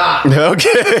McDonald's? Nah.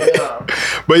 Okay. Nah.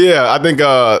 But yeah, I think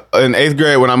in 8th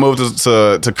grade when I moved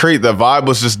to Crete, the vibe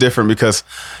was just different because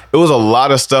it was a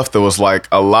lot of stuff that was like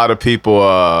a lot of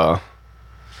people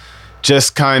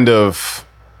just kind of.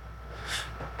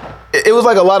 It was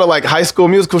like a lot of like high school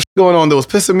musical shit going on that was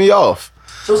pissing me off.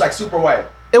 So it was like super white.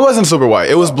 It wasn't super white.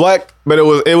 It was black, but it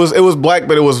was black,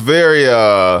 but it was very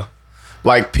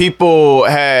like people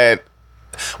had.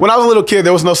 When I was a little kid,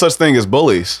 there was no such thing as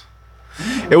bullies.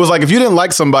 It was like if you didn't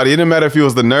like somebody, it didn't matter if you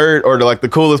was the nerd or the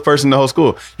coolest person in the whole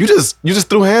school. You just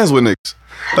threw hands with niggas.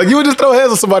 Like you would just throw hands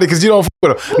with somebody because you don't fuck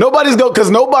with them. Nobody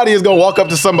is gonna walk up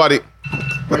to somebody.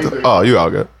 Oh, you all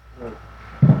good?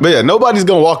 But yeah, nobody's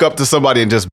gonna walk up to somebody and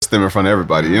just bust them in front of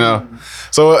everybody, you know.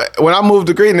 So when I moved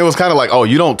to Creighton, it was kind of like, oh,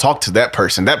 you don't talk to that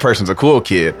person. That person's a cool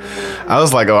kid. I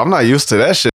was like, oh, I'm not used to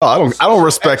that shit. Oh, I don't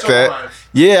respect that.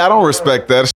 Yeah, I don't respect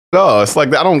that shit at all. It's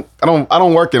like I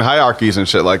don't work in hierarchies and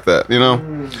shit like that, you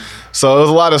know. So there's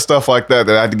a lot of stuff like that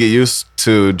I had to get used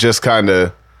to, just kind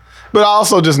of. But I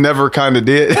also just never kind of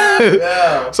did.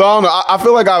 Yeah. So I don't know. I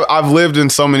feel like I've lived in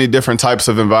so many different types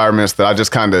of environments that I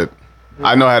just kind of,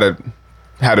 I know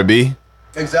how to be.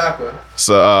 Exactly.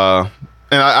 So,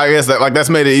 and I guess that's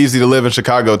made it easy to live in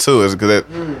Chicago too, is because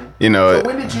you know. So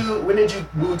when did you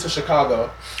move to Chicago?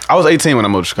 I was 18 when I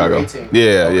moved to Chicago. 18.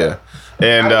 Yeah, okay. Yeah.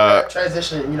 And how did that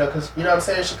transition, you know, because you know what I'm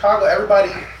saying, Chicago,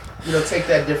 everybody, you know, take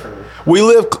that differently. We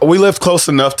lived close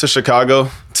enough to Chicago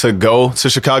to go to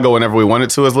Chicago whenever we wanted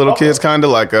to as little kids, kind of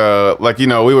like you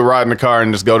know, we would ride in the car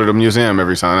and just go to the museum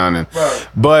every time now and then. Right.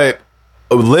 But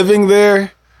living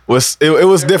there was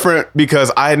different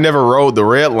because I had never rode the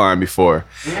red line before.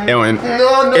 And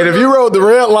if you rode the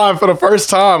red line for the first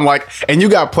time, like, and you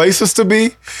got places to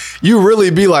be, you really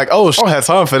be like, oh, I don't have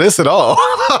time for this at all.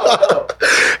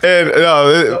 And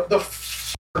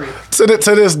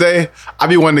to this day, I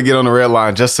be wanting to get on the red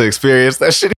line just to experience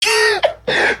that shit.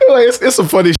 Like, it's some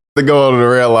funny shit to go on the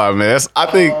red line, man. I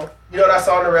think. You know what I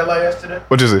saw on the red line yesterday?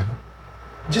 What'd you see?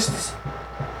 Just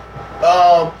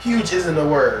huge isn't a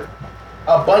word.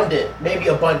 Abundant, maybe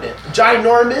abundant.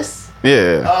 Ginormous.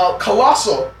 Yeah.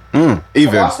 Colossal.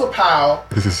 Even. Colossal pile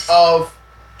of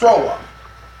throw up.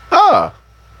 Ah.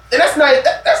 And that's not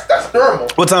that's normal.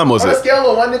 What time was it? On a scale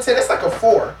of 1 to 10, it's like a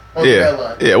 4 on the red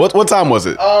line. Yeah. What time was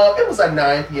it? It was like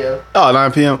 9 p.m. Oh,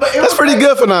 9 p.m. That's pretty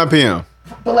good for 9 p.m.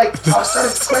 But like, I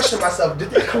started to question myself.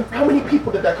 How many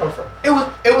people did that come from? It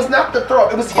was not the throw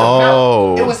up. It was the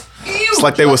amount. It was huge. It's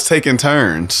like they was taking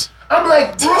turns. I'm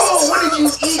like, bro, what did you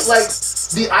eat? Like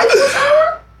the Eiffel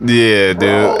Tower? Yeah,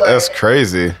 dude, that's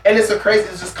crazy. And it's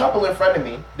this couple in front of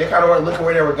me. They kind of weren't looking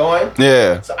where they were going.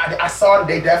 Yeah. So I saw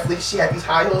that she had these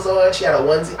high heels on. She had a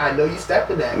onesie. I know you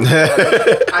stepped in that.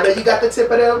 I know you got the tip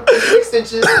of them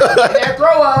extensions in that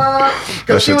throw up.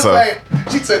 Because she was like,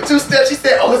 she took 2 steps. She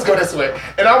said, oh, let's go this way.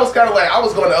 And I was kind of like, I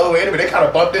was going the other way anyway. They kind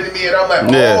of bumped into me, and I'm like,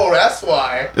 oh, that's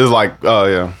why. It was like, oh,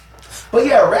 yeah. But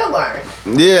yeah, red line.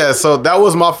 Yeah, so that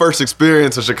was my first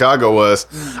experience in Chicago was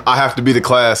I have to be to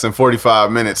class in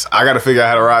 45 minutes. I got to figure out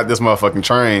how to ride this motherfucking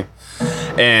train.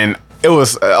 And it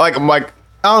was like I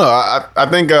don't know. I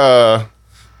think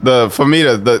for me,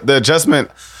 the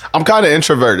adjustment, I'm kind of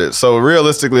introverted. So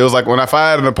realistically, it was like if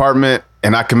I had an apartment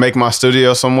and I can make my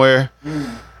studio somewhere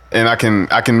and I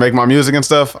can make my music and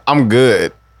stuff, I'm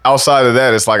good. Outside of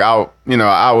that, it's like I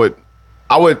would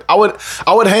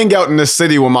hang out in the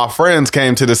city when my friends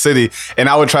came to the city, and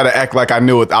I would try to act like I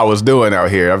knew what I was doing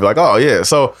out here. I'd be like, oh yeah.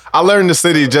 So I learned the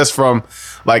city just from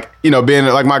like, you know, being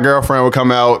like my girlfriend would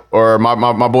come out or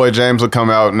my boy James would come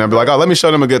out, and I'd be like, oh, let me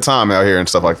show them a good time out here and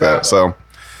stuff like that. So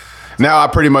now I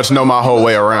pretty much know my whole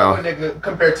way around.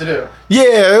 Compared to them.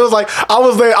 Yeah, it was like I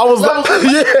was the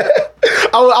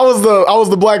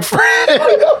black friend.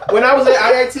 When I was at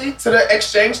IIT to the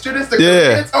exchange students, the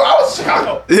kids, I was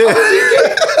Chicago. Yeah.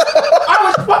 I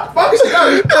was fucking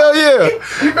Chicago. Hell yeah.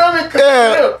 You feel me?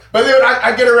 Yeah. But then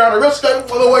I get around the real Chicago,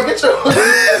 well, get your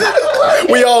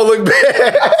we all look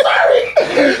bad. I'm sorry.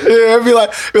 Yeah, be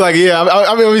like, yeah.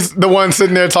 I mean, the one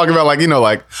sitting there talking about like, you know,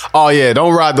 like, oh yeah,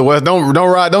 don't ride the west, don't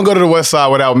go to the west side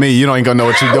without me. You ain't gonna know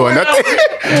what you're doing.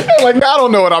 Like, I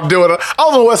don't know what I'm doing. I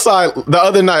was on the west side the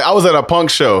other night. I was at a punk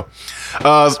show. So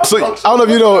I don't know if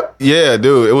you know. Yeah,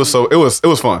 dude, it was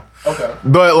fun. Okay.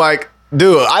 But like,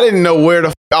 dude, I didn't know where the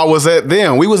f- I was at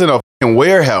then. We was in a fucking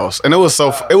warehouse, and it was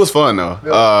fun though.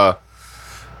 Yeah.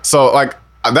 So like,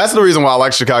 that's the reason why I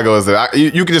like Chicago is that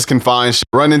you can just confine shit,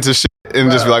 run into shit,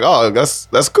 and just be like, oh,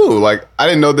 that's cool. Like, I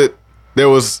didn't know that there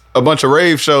was a bunch of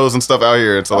rave shows and stuff out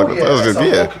here. And so like, that was just, a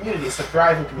whole community. It's a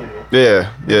thriving community.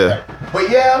 Yeah, yeah. But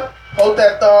yeah, hold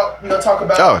that thought. You know, talk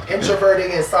about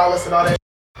introverting and solace and all that.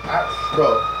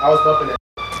 I was bumping it.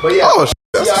 But yeah,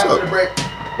 after the break.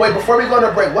 Wait, before we go on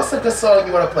the break, what's a good song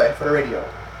you want to play for the radio?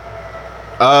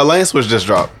 Lane Switch just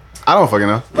dropped. I don't fucking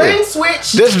know. Lane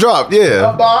Switch just dropped.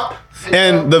 Yeah. A bop.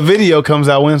 And the video comes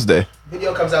out Wednesday.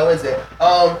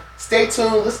 Stay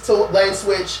tuned. Listen to Lane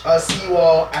Switch. See you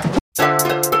all after.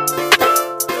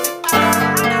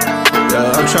 Yeah,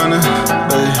 I'm tryna,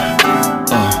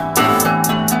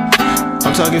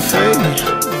 I'm talking fake.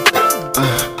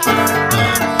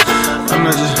 I'm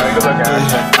not just, I'm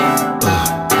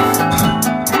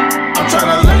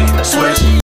tryna lane switch.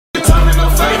 Timing no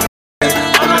fake.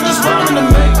 I'm not just rhyming to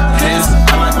make hits.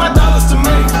 I like my dollars to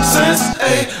make sense.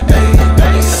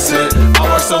 Sit. I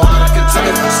work so hard I can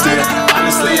take still.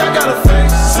 Honestly, I gotta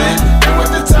face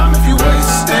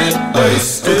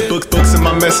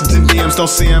messaging DMs,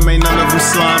 don't see them, ain't none of them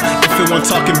slime. If it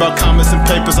wasn't talking about comments and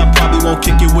papers, I probably won't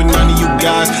kick it with none of you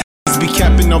guys. Be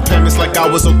capping no payments like I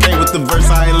was okay with the verse,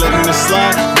 I ain't letting it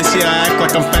slide. This year I act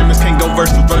like I'm famous, can't go verse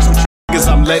for verse with you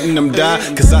niggas, I'm letting them die.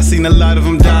 Cause I seen a lot of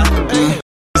them die.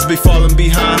 Be falling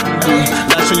behind.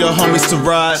 Latch on your homies to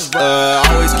ride.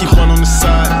 Always keep one on the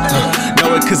side.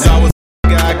 Know it cause I was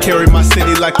I carry my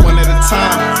city like one at a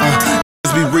time.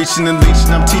 Be reaching and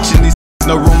leeching, I'm teaching these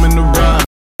no room in the rhyme.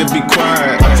 Be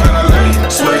quiet. I'm tryna lay,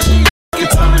 switch,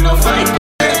 get time and no fake.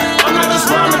 I'm not just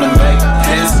rhyming to make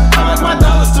hits. I like my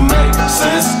dollars to make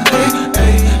sense.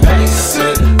 Hey,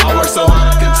 sit. I work so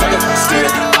hard I can taste it.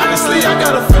 Honestly, I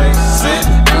gotta face it.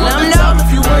 And let the time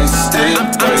if you waste it.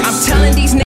 I'm telling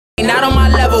these niggas not on my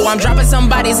level. I'm dropping some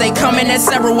bodies, they coming at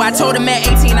several. I told them at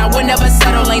 18 I would never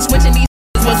settle. Ain't switching these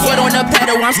with foot on the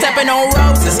pedal. I'm stepping on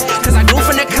roses, cause I grew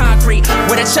from the concrete.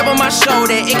 With a chip on my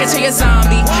shoulder, it can tell you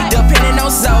zombie. Depending on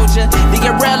soldier, then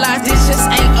you realize this just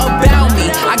ain't about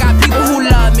me. I got people who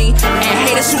love me, and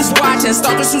haters who's watching,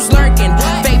 stalkers who's lurking,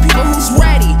 fake people who's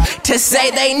ready to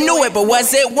say they knew it, but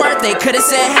was it worth it? Could've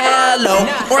said hello,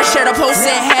 or shared a post,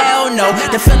 said hell no.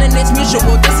 The feeling is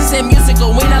mutual, this isn't musical.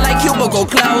 We not like cubicle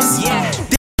clothes.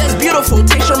 That's beautiful,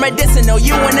 taste your medicinal.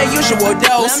 You in the usual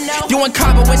dose. You in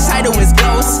carbon, which title is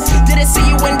ghost? Didn't see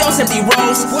you in those empty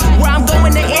rows. Where I'm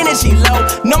going, the energy low.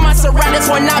 Know my surroundings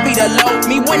will not be the low.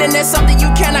 Me winning is something you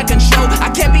cannot control.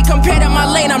 I can't be compared, in my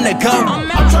lane, I'm the GOAT.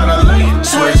 I'm tryna lay,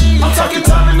 switch. I'm talking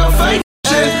time and no fake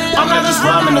shit. I'm not just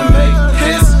rhyming to make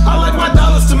hits. I like my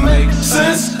dollars to make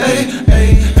sense. Hey,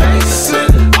 sit.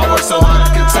 I work so hard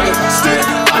I can taste it.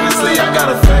 Honestly, I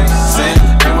gotta face it.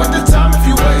 And with the time if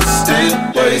you waste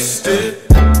it.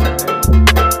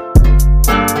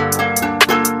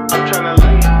 I'm tryna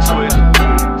lay, switch.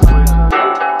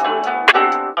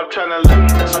 I'm tryna lay,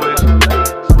 switch.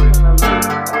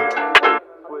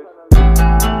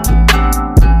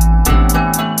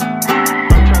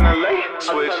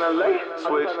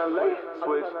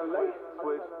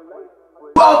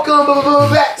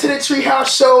 Welcome back to the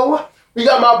TreeHouse Show. We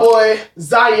got my boy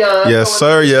Xion. Yes,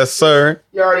 sir. Yes, sir.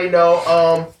 You already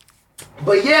know.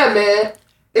 But yeah, man,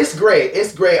 it's great.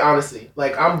 It's great, honestly.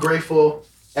 Like, I'm grateful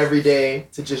every day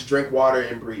to just drink water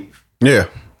and breathe. Yeah.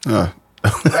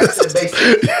 That's the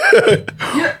basic.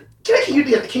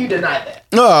 Can you deny that?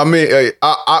 No, I mean,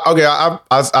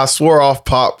 I swore off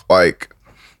pop like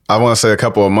I want to say a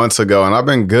couple of months ago, and I've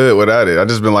been good without it. I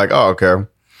just been like, oh, okay.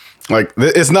 Like,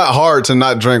 it's not hard to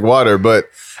not drink water, but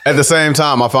at the same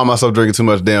time, I find myself drinking too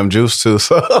much damn juice too.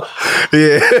 So,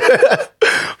 yeah.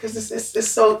 Because it's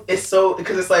so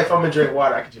because it's like if I'm gonna drink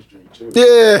water, I can just drink juice. Yeah.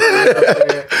 You know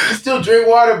what I'm you still drink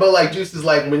water, but like juice is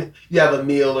like when you have a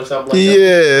meal or something like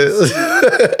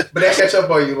that. Yeah. But that catch up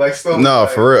on you like so. No,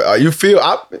 like, for real. You feel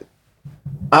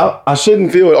I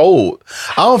shouldn't feel old.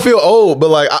 I don't feel old, but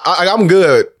like I'm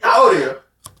good. How old are you?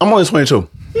 I'm only 22.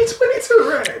 You're 22,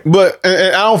 right? But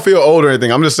and I don't feel old or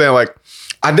anything. I'm just saying, like,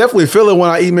 I definitely feel it when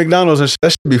I eat McDonald's and shit.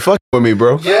 That should be fucking with me,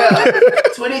 bro. Yeah.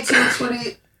 22,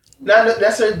 20, not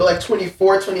necessarily, but like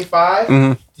 24, 25.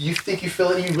 Do you think you feel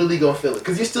it? You really gonna feel it?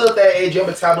 Because you're still at that age, your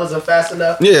metabolism fast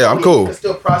enough. Yeah, I'm cool. You can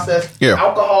still process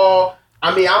alcohol.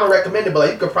 I mean, I don't recommend it, but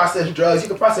like you can process drugs. You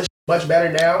can process much better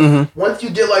now. Once you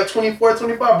get like 24,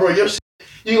 25, bro, your shit,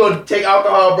 you gonna take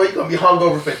alcohol, bro, you're gonna be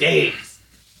hungover for days.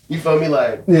 You feel me?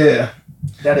 Like, yeah.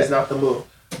 That is not the move.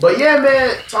 But yeah,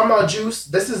 man, talking about juice,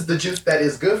 this is the juice that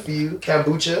is good for you,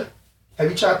 kombucha. Have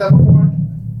you tried that before?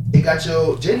 It got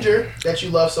your ginger that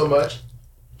you love so much.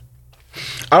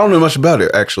 I don't know much about it,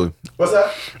 actually. What's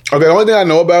that? Okay, the only thing I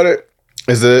know about it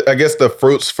is that I guess the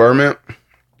fruits ferment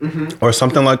or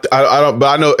something like that. I don't,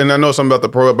 but I know something about the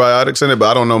probiotics in it,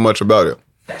 but I don't know much about it.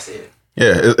 That's it.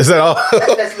 Yeah, is that all?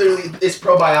 That's literally, it's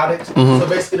probiotics. So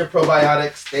basically, the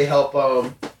probiotics they help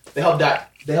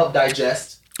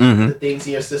digest the things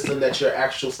in your system that your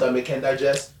actual stomach can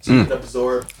digest, so you can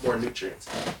absorb more nutrients.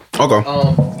 Okay. You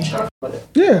trying to find it?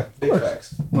 Yeah. Big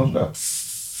facts. Okay.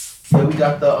 Yeah, we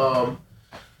got the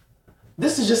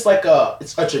this is just like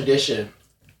it's a tradition,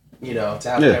 you know, to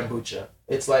have kombucha.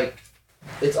 It's like,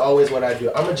 it's always what I do.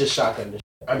 I'm gonna just shotgun this.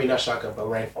 I mean, not shotgun, but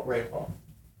rainfall.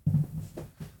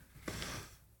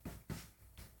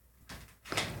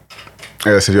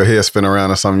 Yeah, so your head spin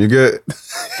around or something. You good?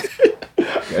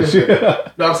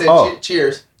 No, I'm saying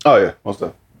cheers. Oh yeah, what's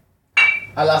that?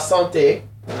 A la santé.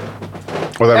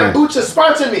 What that mean? Kombucha,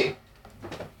 sponsor me.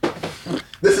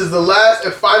 This is the last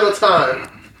and final time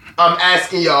I'm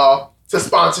asking y'all to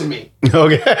sponsor me.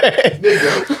 Okay.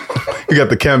 Nigga. You got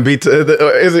the Kambita.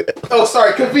 Is it? Oh,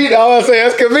 sorry, Kavita. I was saying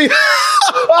that's Kavita.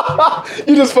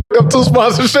 You just fucked up 2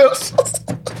 sponsorships.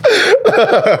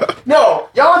 No,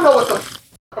 y'all know what the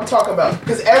I'm talking about?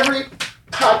 Because every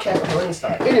podcast, let me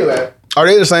start. Anyway. Are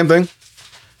they the same thing?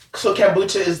 So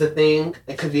kombucha is the thing,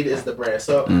 and Kavita is the brand.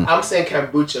 So I'm saying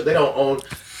kombucha. They don't own.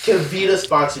 Kavita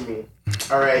sponsor me.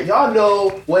 All right, y'all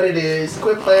know what it is.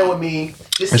 Quit playing with me.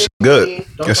 Just it's good. Me.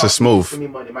 It's just smooth. Give me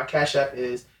money. My Cash App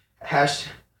is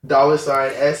 $$SALIMOTH.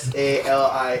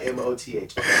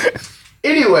 Okay.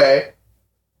 Anyway,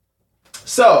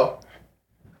 so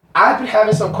I've been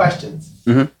having some questions.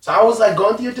 Mm-hmm. So I was like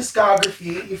going through your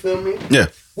discography. You feel me? Yeah.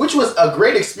 Which was a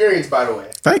great experience, by the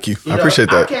way. Thank you. I appreciate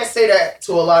that. I can't say that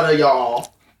to a lot of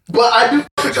y'all, but I do.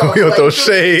 We don't throw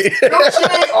shade. No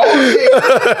shade, all shade. You know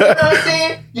what I'm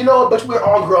saying? You know, but we're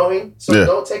all growing, so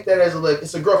don't take that as a look.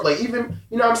 It's a growth. Like even,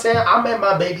 you know what I'm saying? I'm at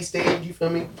my baby stage. You feel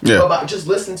me? Yeah. So about just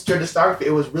listening to your discography,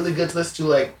 it was really good to listen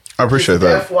to. Like I appreciate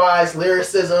that. Depth-wise,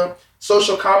 lyricism,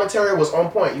 social commentary was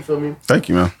on point. You feel me? Thank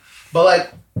you, man. But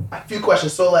like a few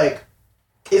questions. So like,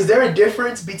 is there a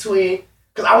difference between?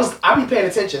 Because I be paying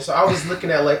attention, so I was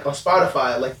looking at like on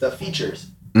Spotify, like the features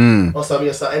on some of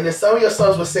your songs, and then some of your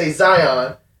songs would say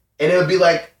Xion, and it would be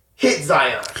like hit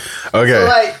Xion. Okay. So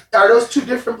like, are those two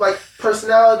different like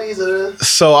personalities?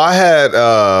 So I had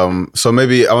so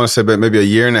maybe I want to say maybe a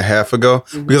year and a half ago,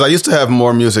 because I used to have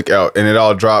more music out, and it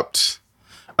all dropped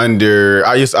under.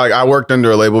 I worked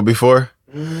under a label before,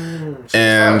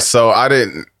 and so I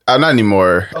didn't. Not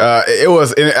anymore. It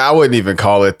was. I wouldn't even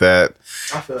call it that.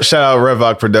 Shout out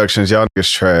Revok Productions. Y'all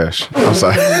niggas trash. I'm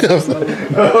sorry.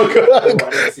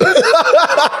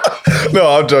 No,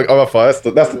 I'm joking. Oh, my fault.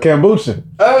 That's the kombucha.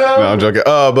 No, I'm joking.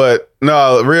 But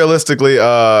no, realistically,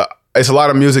 it's a lot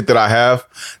of music that I have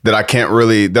that I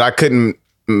couldn't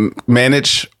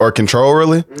manage or control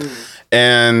really.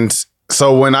 And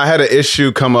so when I had an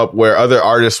issue come up where other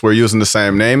artists were using the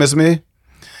same name as me,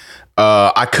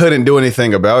 I couldn't do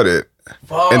anything about it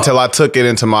until I took it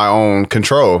into my own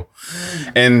control.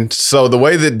 And so the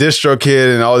way that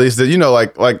DistroKid and all these, you know,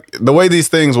 like the way these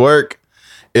things work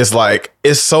is like,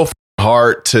 it's so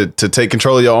hard to take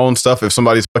control of your own stuff if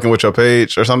somebody's fucking with your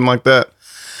page or something like that.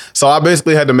 So I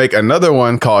basically had to make another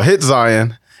one called Hit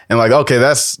Xion. And like, okay,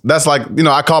 that's like, you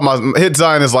know, I call my Hit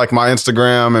Xion is like my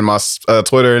Instagram and my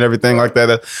Twitter and everything like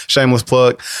that. Shameless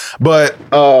plug. But,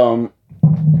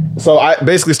 so I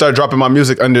basically started dropping my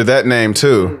music under that name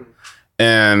too.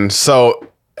 And so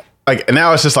like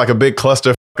now it's just like a big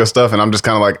cluster of stuff, and I'm just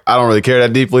kind of like, I don't really care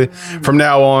that deeply. From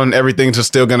now on, everything's just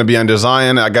still gonna be under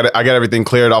Xion. I got everything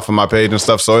cleared off of my page and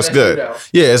stuff, so it's good.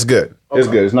 Yeah, it's good. Okay. It's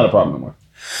good. It's not a problem anymore.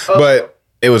 But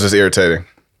it was just irritating.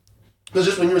 Because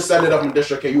just when you were setting it up in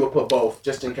DistroKid, you would put both,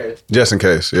 just in case. Just in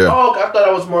case, yeah. Oh, okay. I thought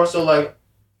I was more so like,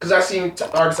 because I've seen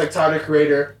artists like Tyler the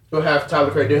Creator, he'll have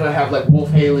like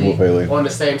Wolf Haley on the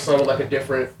same song with like a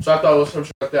different. So I thought it was some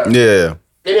shit like that. Yeah.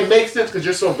 And it makes sense because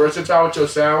you're so versatile with your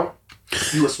sound.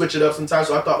 You would switch it up sometimes.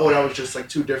 So I thought, that was just like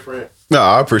two different. No,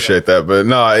 I appreciate that. But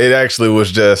no, it actually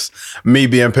was just me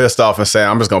being pissed off and saying,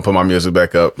 I'm just going to put my music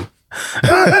back up.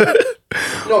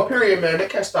 No, period, man. They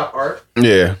can't stop art.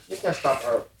 Yeah. They can't stop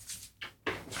art.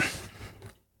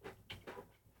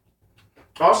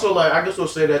 Also, like, I guess we'll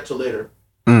say that till later.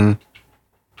 Mm-hmm.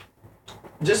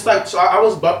 Just like, so I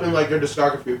was bumping like your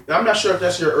discography. I'm not sure if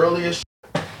that's your earliest.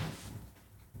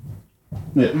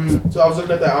 Yeah. So I was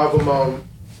looking at that album.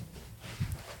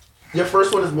 Your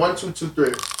first one is 1, 2, 2,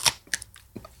 3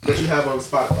 that you have on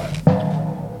Spotify.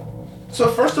 So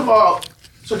first of all,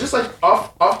 so just like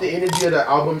off the energy of the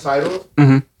album title,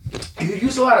 you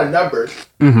use a lot of numbers,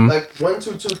 like 1,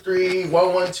 2, 2, 3,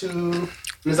 1, 1, 2.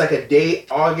 There's like a date,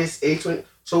 August 8, 20.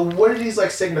 So what do these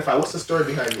like signify? What's the story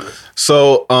behind these?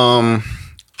 So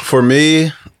for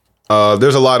me,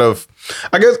 there's a lot of,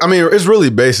 it's really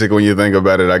basic when you think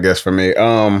about it, I guess, for me.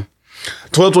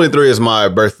 12/23 is my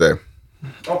birthday.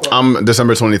 Okay. I'm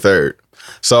December 23rd.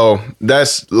 So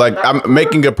that's like, I'm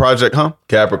making a project,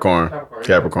 Capricorn. Yeah,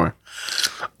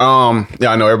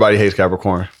 I know everybody hates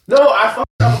Capricorn. No, I fuck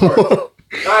Capricorn.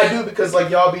 I do because like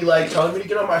y'all be like telling me to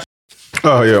get on my shit.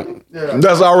 Oh yeah.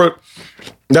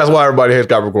 That's why everybody hates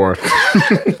Capricorn.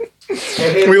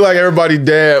 We like everybody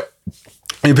dab.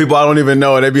 And people I don't even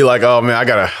know, and they be like, "Oh man,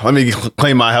 let me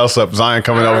clean my house up." Xion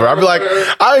coming over. I be like,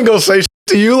 "I ain't gonna say shit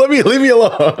to you. Leave me alone."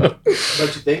 But you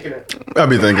thinking it? I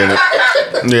be thinking it.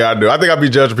 Yeah, I do. I think I be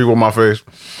judging people with my face.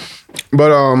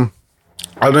 But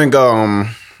I think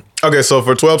okay. So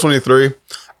for 12/23,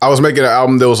 I was making an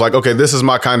album that was like, okay, this is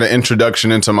my kind of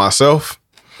introduction into myself.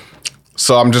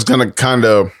 So I'm just gonna kind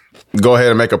of go ahead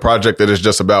and make a project that is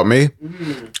just about me,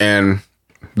 and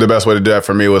the best way to do that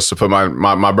for me was to put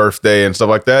my birthday and stuff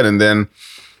like that. And then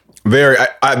I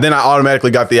automatically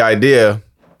got the idea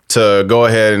to go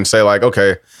ahead and say like,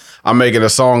 okay, I'm making an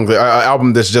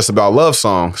album that's just about love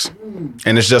songs.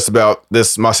 and it's just about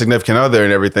my significant other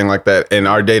and everything like that. And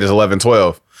our date is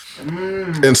 11/12.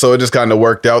 And so it just kind of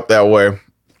worked out that way. And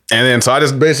then so I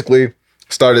just basically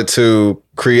started to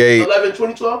create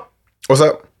 11/20/12. What's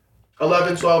up?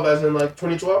 11/12 as in like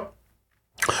 2012.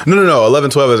 No.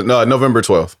 11/12 is November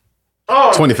 12th.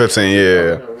 Oh, 2015.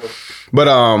 Yeah. But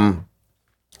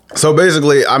so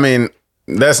basically, I mean,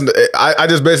 I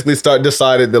just basically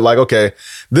decided that like, okay,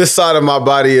 this side of my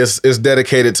body is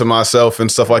dedicated to myself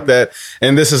and stuff like that,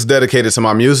 and this is dedicated to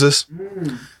my muses.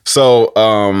 So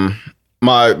so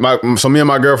me and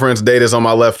my girlfriend's date is on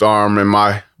my left arm, and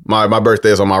my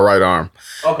birthday is on my right arm.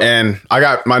 Okay. And I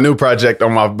got my new project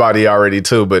on my body already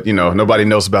too, but nobody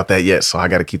knows about that yet, so I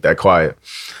got to keep that quiet.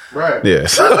 Right.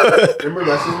 Yes. Remember,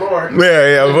 less is more.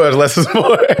 Yeah, but less is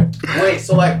more. Wait,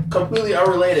 so like completely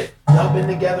unrelated. Y'all been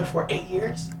together for 8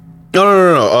 years?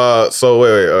 No. So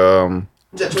wait.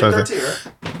 Is that 2013,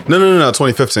 right? No.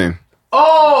 2015.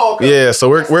 Oh, okay. Yeah, so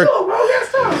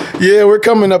we're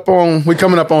coming up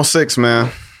on 6, man.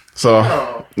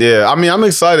 So yeah, I mean, I'm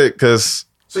excited because.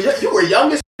 So you were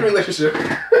youngest in a relationship.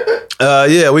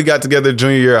 Yeah, we got together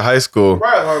junior year of high school.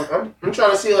 Right. I'm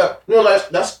trying to see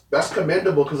that's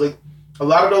commendable because like a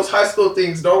lot of those high school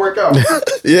things don't work out.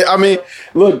 Yeah, I mean,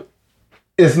 look,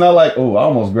 it's not like I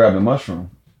almost grabbed a mushroom.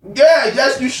 Yeah,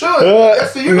 yes, you should.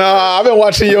 Nah, I've been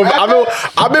watching your podcast.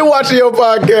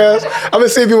 I've been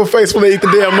seeing people's face when they eat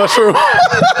the damn mushroom.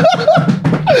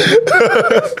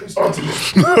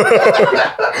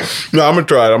 No, I'm gonna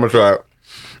try it.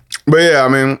 But yeah, I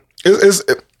mean,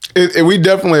 we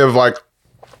definitely have like.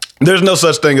 There's no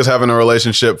such thing as having a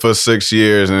relationship for 6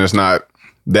 years, and it's not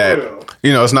that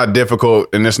it's not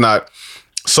difficult, and it's not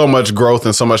so much growth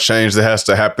and so much change that has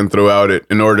to happen throughout it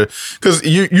in order because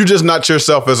you just not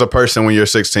yourself as a person when you're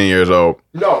 16 years old.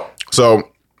 No. So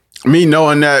me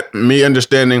knowing that, me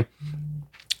understanding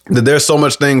that there's so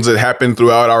much things that happened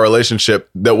throughout our relationship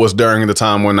that was during the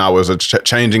time when I was a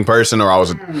changing person, or I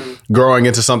was growing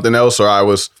into something else, or I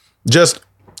was just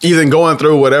even going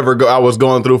through whatever I was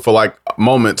going through for like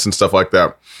moments and stuff like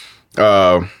that.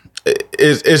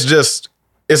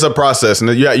 It's a process, and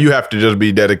you have to just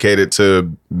be dedicated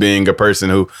to being a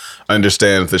person who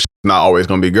understands that shit's not always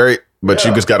going to be great, but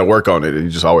you just got to work on it. You're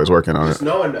just always working on it. Just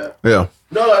knowing that. Yeah.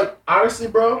 No, like honestly,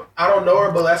 bro, I don't know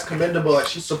her, but that's commendable. Like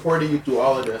she supported you through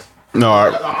all of this. No,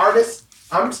 the artist,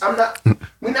 I'm not.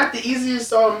 We're not the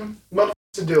easiest motherfuckers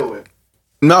to deal with.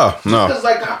 No. Because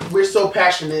like we're so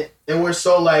passionate and we're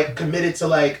so like committed to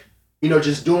like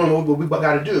just doing what we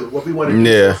got to do, what we want to do.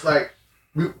 Yeah. So it's like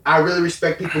I really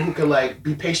respect people who can like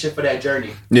be patient for that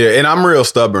journey. Yeah, and I'm real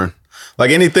stubborn. Like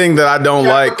anything that I don't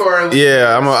like,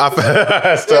 yeah,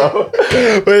 so,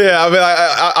 but yeah, I mean,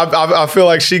 I feel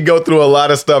like she go through a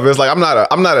lot of stuff. It's like I'm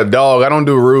not a dog. I don't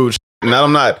do rude shit. And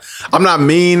I'm not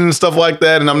mean and stuff like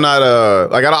that. And I'm not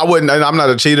I'm not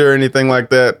a cheater or anything like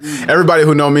that. Everybody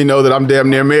who know me know that I'm damn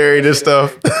near married and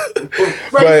stuff.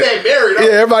 But married,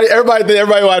 yeah, everybody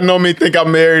who I know me think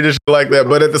I'm married and shit like that.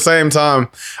 But at the same time,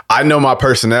 I know my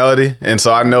personality, and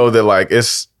so I know that like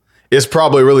it's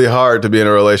probably really hard to be in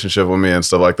a relationship with me and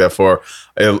stuff like that for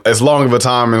as long of a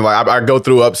time. And like I go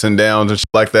through ups and downs and shit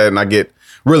like that, and I get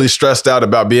really stressed out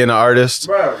about being an artist.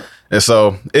 Right. And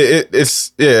so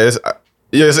it's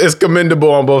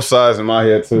commendable on both sides in my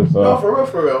head too. So. No,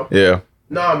 for real. Yeah.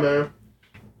 Nah, man.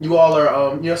 You all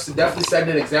are definitely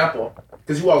setting an example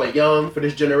because you all are young for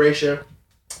this generation.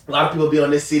 A lot of people be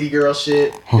on this city girl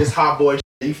shit, this hot boy shit.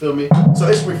 You feel me? So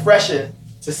it's refreshing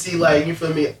to see like you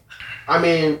feel me. I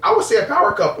mean, I would say a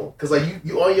power couple because like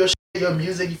you on your shit, your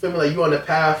music. You feel me? Like you on the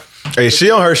path. Hey,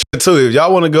 she on her shit too. If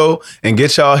y'all want to go and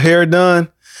get y'all hair done.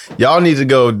 Y'all need to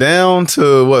go down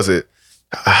to,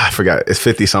 I forgot, it's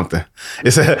 50 something.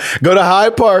 It's go to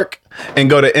Hyde Park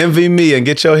and go to Envy Me and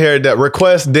get your hair done.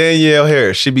 Request Danielle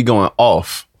hair. She be going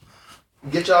off.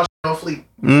 Get y'all on fleek.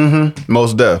 Mm-hmm.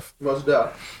 Most def.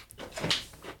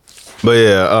 But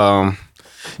yeah,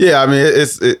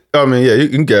 I mean, you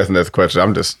can guess the next question.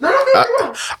 I'm just, I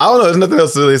don't know. There's nothing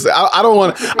else to really say. I don't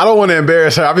want to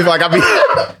embarrass her.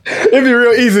 It'd be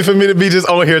real easy for me to be just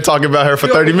on here talking about her for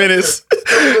 30 minutes.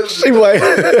 She like,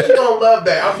 she don't love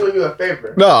that. I'm doing you a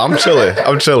favor. No, I'm chilling. Look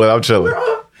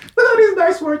at these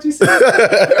nice words you said.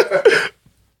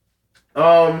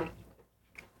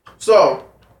 So,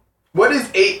 what is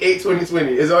 8/8/2020?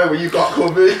 Is that what you call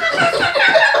COVID?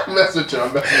 Mess with y'all.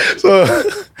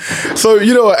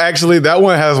 So actually, that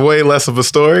one has way less of a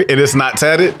story, and it's not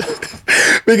tatted.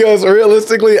 Because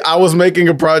realistically, I was making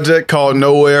a project called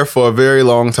Nowhere for a very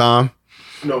long time.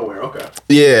 Nowhere, okay.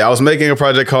 Yeah, I was making a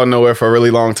project called Nowhere for a really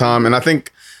long time, and I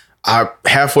think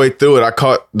halfway through it, I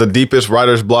caught the deepest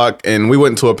writer's block, and we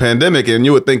went into a pandemic, and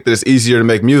you would think that it's easier to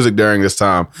make music during this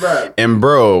time. Right. And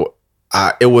bro,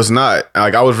 it was not.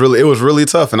 Like it was really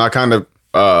tough, and I kind of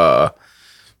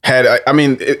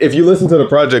if you listen to the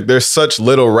project, there's such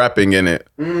little rapping in it.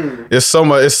 It's so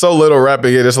little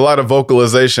rapping in it. There's a lot of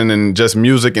vocalization and just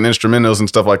music and instrumentals and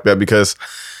stuff like that, because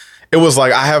it was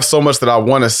like I have so much that I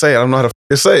want to say. I don't know how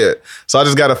to say it. So I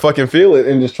just got to fucking feel it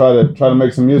and just try to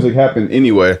make some music happen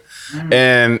anyway.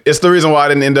 And it's the reason why I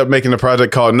didn't end up making the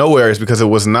project called Nowhere, is because it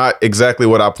was not exactly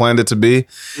what I planned it to be.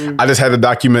 I just had to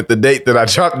document the date that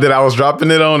I was dropping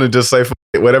it on, and just say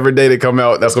whatever date it come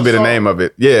out, that's going to be the name of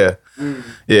it. Yeah.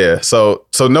 Yeah. So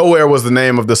Nowhere was the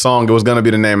name of the song. It was going to be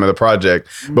the name of the project.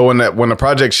 But when the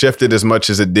project shifted as much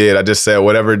as it did, I just said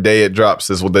whatever day it drops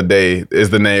is what the day is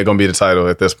the name. It's going to be the title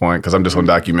at this point, because I'm just going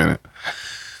to document it.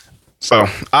 So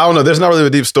I don't know. There's not really a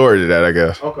deep story to that, I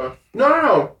guess. Okay.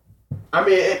 No. I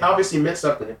mean, it obviously meant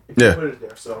something if you put it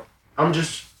there. So I'm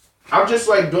just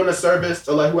like doing a service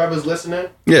to like whoever's listening.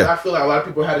 Yeah. I feel like a lot of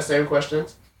people had the same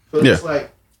questions. So it's just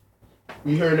like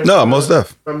you hearing this most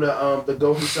def from the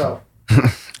GOAT himself.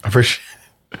 I appreciate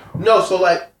it. No, so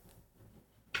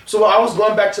I was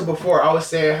going back to before. I was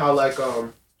saying how like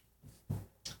some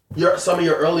of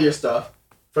your earlier stuff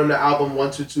from the album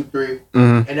 1, 2, 2, 3,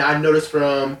 and I noticed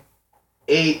from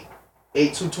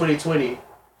 8/2/2020,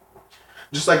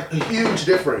 just like a huge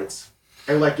difference,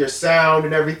 and like your sound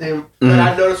and everything. But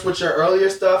I noticed with your earlier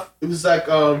stuff, it was like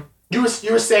you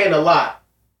were saying a lot.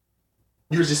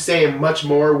 You were just saying much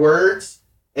more words.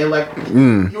 And like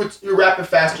you were rapping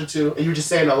faster too, and you were just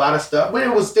saying a lot of stuff, but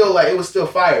it was still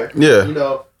fire. Yeah, you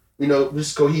know,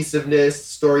 just cohesiveness,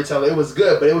 storytelling. It was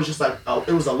good, but it was just like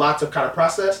it was a lot to kind of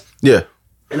process. Yeah,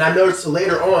 and I noticed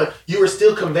later on you were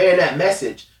still conveying that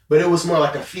message, but it was more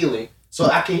like a feeling. So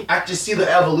I can just see the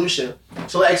evolution.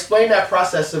 So like explain that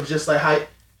process of just like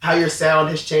how your sound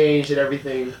has changed and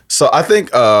everything. So I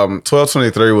think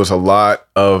 12/23 was a lot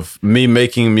of me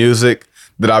making music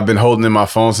that I've been holding in my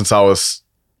phone since I was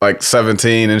like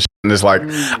 17 and it's like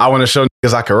I want to show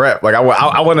niggas I can rap. Like I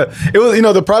want to. It was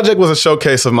the project was a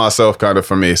showcase of myself kind of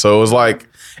for me. So it was like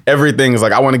everything's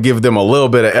like I want to give them a little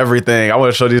bit of everything. I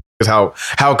want to show these niggas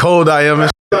how cold I am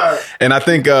and I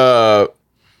think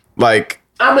like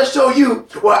I'm gonna show you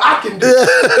what I can do.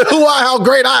 How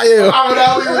great I am.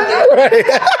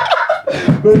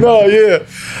 But no, yeah.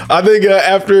 I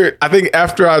think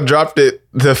after I dropped it,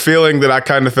 the feeling that I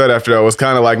kind of felt after that was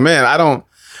kind of like, man, I don't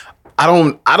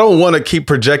want to keep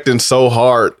projecting so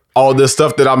hard all this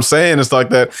stuff that I'm saying. It's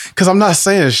like that because I'm not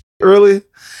saying shit really.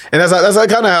 And that's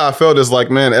kind of how I felt. Is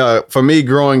like, man, for me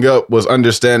growing up was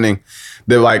understanding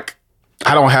that like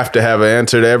I don't have to have an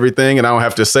answer to everything, and I don't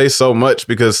have to say so much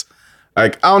because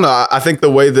like I don't know. I think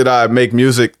the way that I make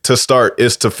music to start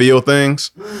is to feel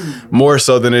things more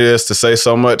so than it is to say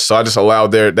so much. So I just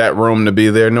allowed that room to be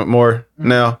there more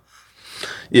now.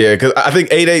 Yeah, because I think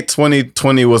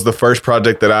 8/8/2020 was the first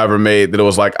project that I ever made that it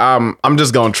was like, I'm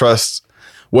just going to trust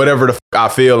whatever the I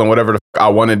feel and whatever the I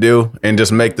want to do and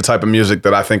just make the type of music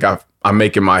that I think I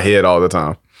make in my head all the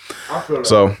time. I feel that.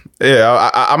 So, yeah,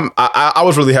 I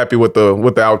was really happy with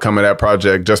the outcome of that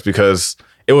project just because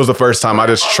it was the first time I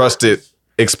just trusted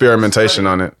experimentation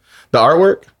on it. The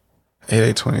artwork?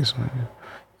 8/8/2020.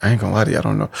 I ain't going to lie to you, I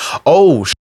don't know. Oh,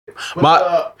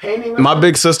 my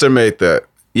big sister made that.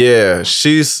 Yeah,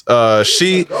 she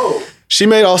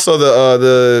made also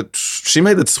she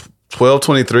made the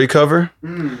 12/23 cover.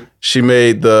 She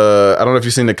made I don't know if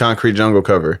you've seen the Concrete Jungle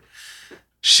cover.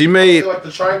 She made like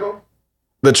the triangle.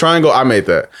 The triangle, I made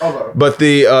that. Okay. But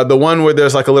the one where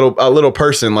there's like a little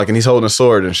person like and he's holding a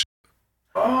sword and shit.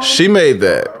 Oh, she made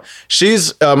that.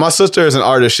 She's my sister is an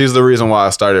artist. She's the reason why I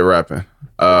started rapping.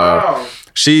 Wow.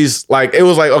 She's like it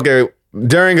was like okay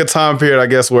during a time period I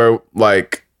guess where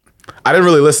like. I didn't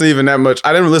really listen even that much.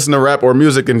 I didn't listen to rap or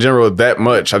music in general that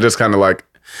much. I just kind of like,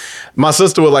 my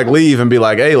sister would like leave and be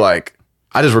like, hey, like,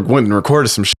 I just went and recorded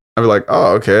some shit. I'd be like,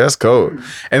 oh, okay, that's cool.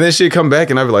 And then she'd come back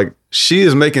and I'd be like, she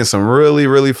is making some really,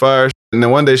 really fire shit. And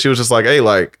then one day she was just like, hey,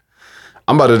 like,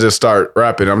 I'm about to just start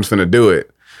rapping. I'm just going to do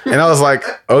it. And I was like,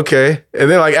 okay.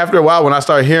 And then like after a while, when I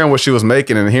started hearing what she was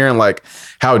making and hearing like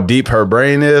how deep her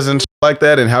brain is and shit like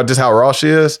that and how raw she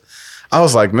is, I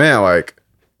was like, man, like,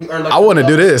 I want to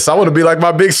do this. I want to be like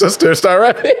my big sister and start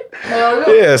rapping.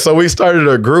 Yeah, so we started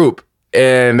a group,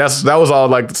 and that was all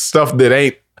like stuff that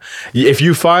ain't. If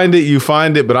you find it, you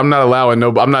find it. But I'm not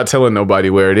I'm not telling nobody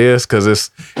where it is because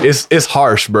it's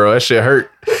harsh, bro. That shit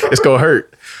hurt. It's gonna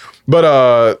hurt.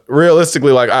 But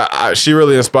realistically, like she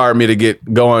really inspired me to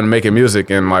get going making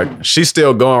music, and like she's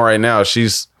still going right now.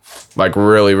 She's like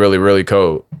really, really, really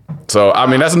cold. So I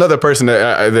mean, that's another person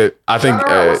that I think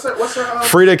What's her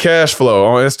Frida Cashflow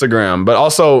on Instagram, but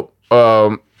also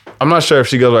I'm not sure if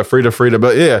she goes by Frida,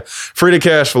 but yeah, Frida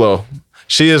Cashflow.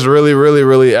 She is really, really,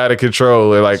 really out of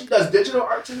control. Like she does digital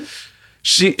art too.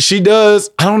 She does.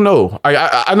 I don't know.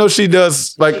 I know she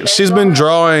does. Like she's been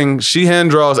drawing. She hand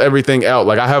draws everything out.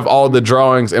 Like I have all the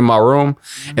drawings in my room,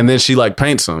 and then she like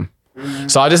paints them.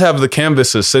 So I just have the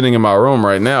canvases sitting in my room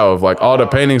right now of like all the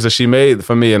paintings that she made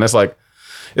for me, and it's like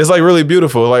really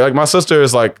beautiful. Like my sister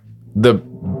is like the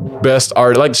best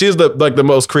art. Like she's the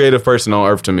most creative person on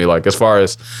earth to me. Like as far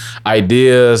as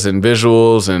ideas and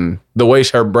visuals and the way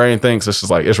her brain thinks, it's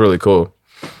just like it's really cool.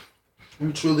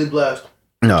 I'm truly blessed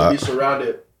to be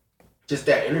surrounded. Just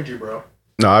that energy, bro.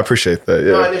 No, I appreciate that.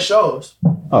 Yeah, and it shows.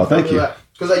 Oh, thank you.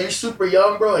 Because like you're super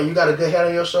young, bro, and you got a good head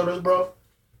on your shoulders, bro.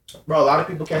 Bro, a lot of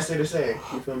people can't say the same.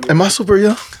 You feel me? Am I super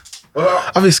young?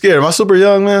 Well, I be scared. Am I super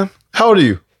young, man? How old are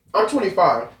you? I'm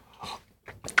 25.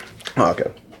 Oh,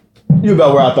 okay. You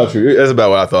about where I thought you. That's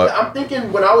about what I thought. Yeah, I'm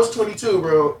thinking when I was 22,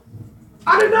 bro,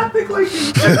 I did not think like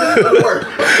this would work.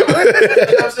 You know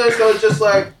what I'm saying? So it's just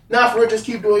like, nah, for real, just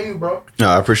keep doing you, bro. No,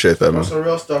 I appreciate that, man. Some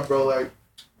real stuff, bro. Like,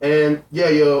 and yeah,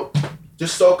 yo,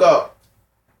 just soak up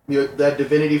that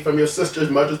divinity from your sister as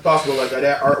much as possible, like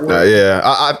that artwork. Yeah,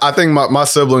 I think my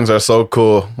siblings are so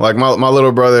cool. Like my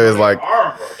little brother is like,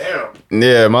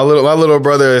 yeah, my little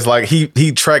brother is like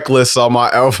he track lists all my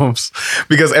albums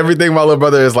because everything my little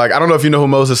brother is like. I don't know if you know who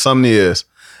Moses Sumney is,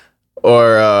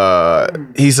 or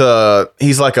he's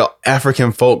like a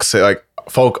African folk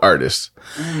artist.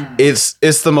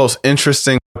 It's the most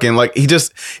interesting fucking, like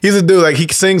he's a dude, like he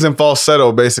sings in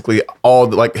falsetto basically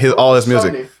all his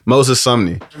music. Moses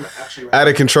Sumney, out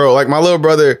of control. Like my little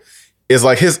brother is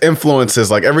like his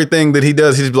influences, like everything that he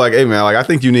does, he's like, hey man, like I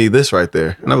think you need this right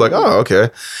there, and I'm like, oh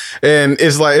okay, and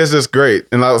it's just great.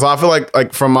 And so I feel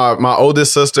like from my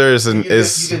oldest sisters and you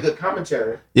did good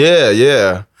commentary.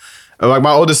 Yeah. And like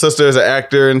my oldest sister is an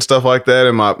actor and stuff like that,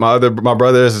 and my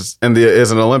brother is an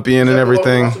Olympian and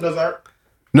everything.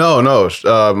 No.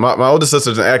 My oldest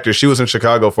sister's an actor. She was in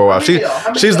Chicago for a while.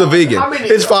 She's the vegan.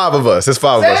 It's 5 of us. It's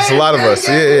a lot of us.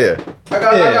 Yeah. I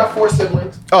got 4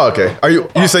 siblings. Oh, okay. Are you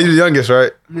say you're the youngest,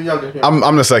 right? I'm the youngest. Yeah.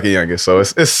 I'm the second youngest, so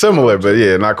it's similar, but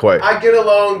yeah, not quite. I get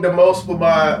along the most with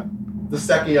the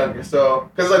second youngest, so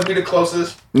because like we the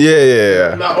closest.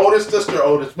 Yeah. My oldest sister,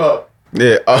 oldest fuck.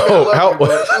 Yeah. Oh, how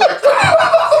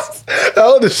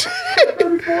old is she?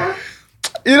 34.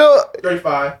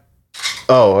 35.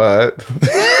 Oh, all right.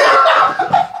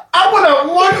 I went up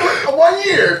 1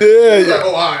 year. Yeah. Like,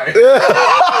 all right.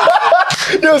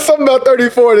 There's something about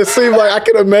 34 that seems like I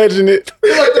can imagine it.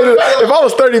 If I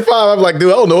was 35, I'm like,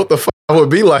 dude, I don't know what the fuck I would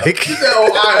be like. He said, oh,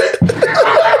 all right.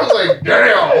 I was like,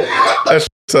 damn. That's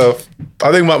tough.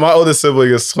 I think my oldest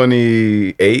sibling is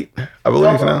 28, I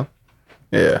believe now.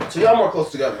 Yeah. So y'all more close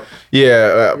together.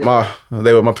 Yeah, my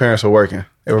parents were working.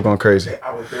 They were going crazy.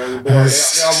 I was barely born. They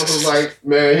almost was like,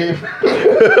 man.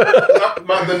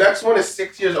 The next one is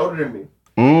 6 years older than me.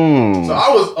 So I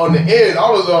was on the end. I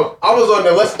was on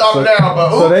the let's stop now.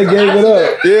 But so they gave it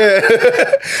up. Yeah.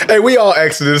 Hey, we all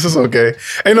exodus. It's okay.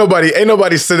 Ain't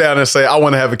nobody sit down and say I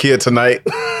want to have a kid tonight.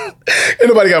 Ain't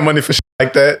nobody got money for shit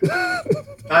like that.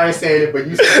 I ain't saying it, but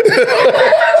you said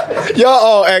it. Y'all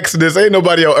all exodus. Ain't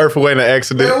nobody on earth away in an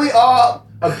accident. Man, we all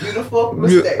a beautiful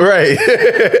mistake. Right.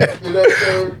 You know what I'm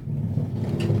saying?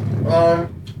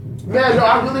 Man, no,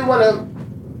 I really want to.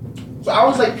 So I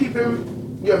was like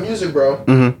peeping your music, bro.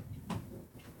 Mm-hmm.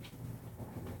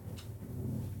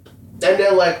 And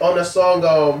then like on the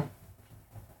song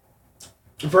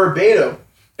Verbatim.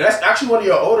 That's actually one of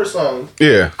your older songs.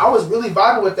 Yeah. I was really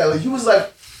vibing with that. Like he was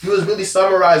really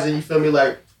summarizing, you feel me,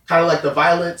 like kind of like the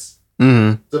violence.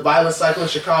 Mm-hmm. The violence cycle in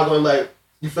Chicago, and like,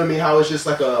 you feel me, how it's just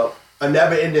like a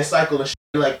never ending cycle and shit.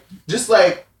 Like just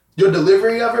like your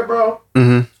delivery of it, bro.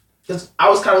 Mm-hmm. Because I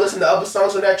was kind of listening to other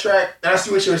songs on that track, and I see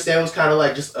what you were saying was kind of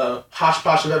like just a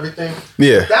posh of everything.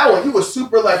 Yeah. That one, you was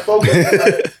super like focused.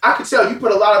 Like, I could tell you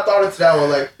put a lot of thought into that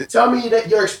one. Like, tell me that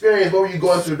your experience. What were you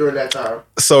going through during that time?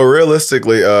 So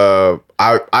realistically,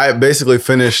 I basically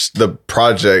finished the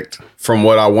project from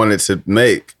what I wanted to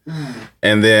make,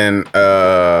 and then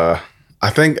I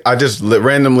think I just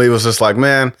randomly was just like,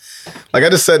 man, like I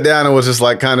just sat down and was just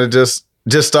like kind of just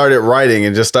started writing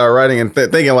and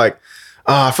thinking like,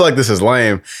 oh, I feel like this is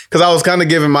lame, because I was kind of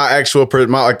giving my actual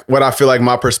what I feel like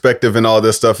my perspective and all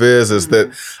this stuff is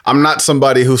that I'm not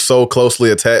somebody who's so closely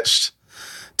attached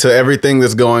to everything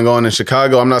that's going on in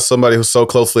Chicago. I'm not somebody who's so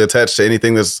closely attached to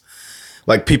anything that's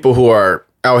like people who are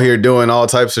out here doing all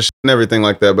types of shit and everything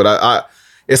like that. But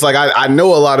it's like I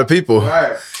know a lot of people,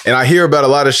 right, and I hear about a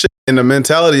lot of shit. and the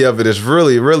mentality of it is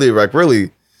really, really, like,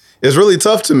 really, it's really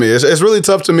tough to me. It's really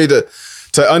tough to me to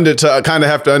kind of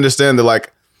have to understand that,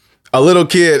 like, a little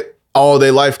kid all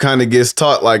day life kind of gets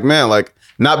taught, like, man, like,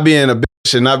 not being a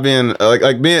bitch and not being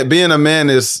like being a man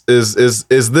is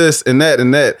this and that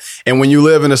and that. And when you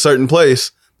live in a certain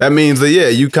place, that means that, yeah,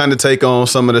 you kind of take on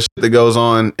some of the shit that goes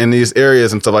on in these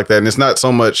areas and stuff like that. And it's not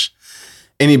so much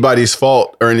anybody's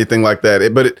fault or anything like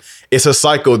that. But it's a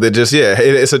cycle that just,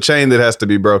 it's a chain that has to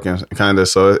be broken, kind of.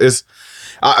 So it's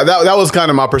that was kind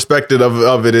of my perspective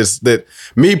of it, is that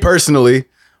me personally,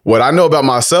 what I know about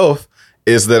myself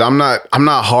is that I'm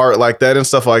not hard like that and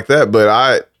stuff like that.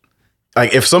 But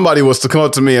like, if somebody was to come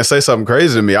up to me and say something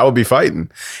crazy to me, I would be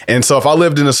fighting. And so if I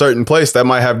lived in a certain place, that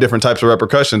might have different types of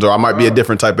repercussions, or I might be a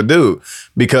different type of dude,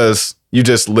 because you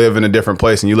just live in a different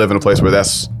place, and you live in a place where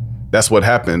that's what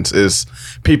happens, is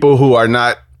people who are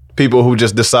not people who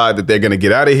just decide that they're going to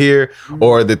get out of here,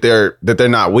 or that they're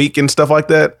not weak and stuff like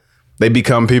that. They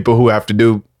become people who have to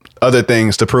do other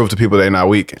things to prove to people they're not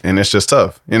weak, and it's just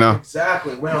tough, you know?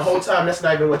 Exactly. When the whole time, that's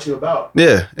not even what you're about.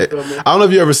 Yeah. I don't know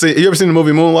if you ever seen the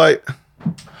movie Moonlight?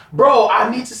 Bro, I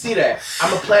need to see that. I'm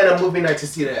gonna plan a movie night to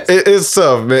see that. It's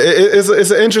tough, man.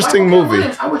 It's an interesting movie.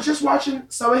 Williams, I was just watching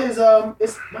some of his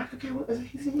it's Michael K.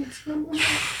 Is he in film?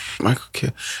 Michael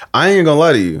K. I ain't gonna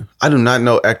lie to you. I do not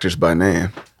know actors by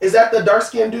name. Is that the dark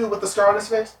skinned dude with the scar on his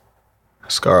face?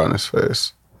 Scar on his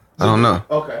face. I don't know.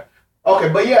 Okay,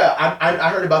 but yeah, I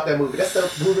heard about that movie. That's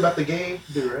the movie about the gay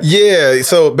dude, right? Yeah,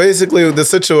 so basically the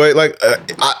situation, like,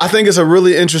 I think it's a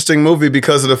really interesting movie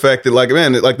because of the fact that, like,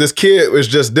 man, like, this kid was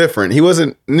just different. He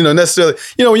wasn't, necessarily,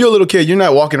 when you're a little kid, you're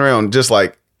not walking around just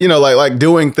like, like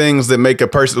doing things that make a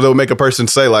person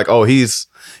say, like, oh, he's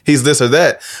this or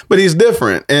that, but he's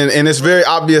different, and it's very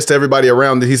obvious to everybody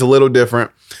around that he's a little different.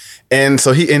 And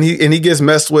so he gets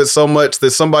messed with so much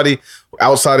that somebody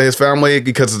outside of his family,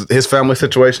 because his family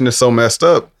situation is so messed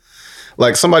up,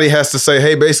 like, somebody has to say,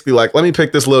 hey, basically, like, let me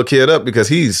pick this little kid up, because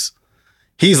he's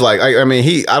like, I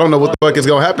don't know what the fuck is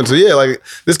gonna happen. So yeah, like,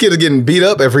 this kid is getting beat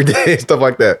up every day, stuff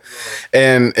like that,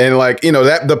 and like,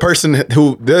 that the person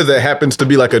who does that happens to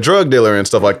be like a drug dealer and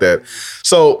stuff like that.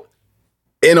 So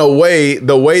in a way,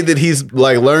 the way that he's,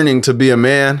 like, learning to be a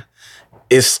man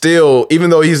is still, even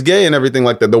though he's gay and everything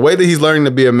like that, the way that he's learning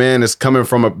to be a man is coming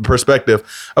from a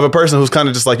perspective of a person who's kind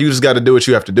of just like, you just got to do what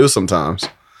you have to do sometimes.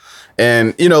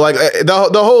 And, like,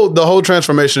 the whole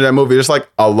transformation of that movie, there's, like,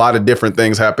 a lot of different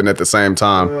things happen at the same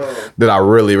time that I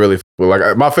really, really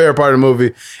like. My favorite part of the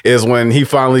movie is when he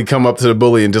finally come up to the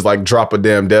bully and just, like, drop a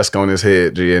damn desk on his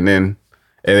head, and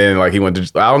then like, he went to,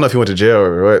 I don't know if he went to jail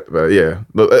or what, but yeah.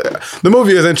 The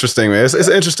movie is interesting, man. It's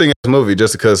an interesting movie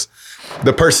just because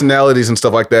the personalities and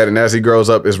stuff like that, and as he grows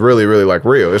up, is really, really, like,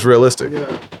 real. It's realistic.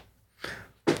 Yeah.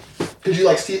 Could you,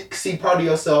 like, see part of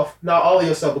yourself, not all of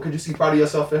yourself, but could you see part of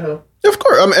yourself in him? Of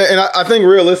course. And I think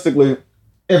realistically,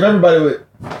 if everybody would,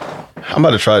 I'm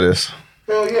about to try this.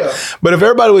 Hell yeah. But if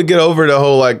everybody would get over the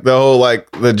whole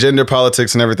the gender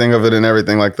politics and everything of it and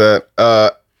everything like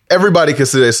that, everybody could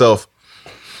see themselves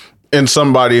in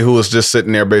somebody who was just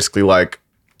sitting there basically, like,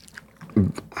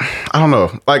 I don't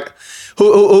know, like,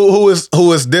 who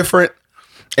is different,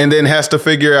 and then has to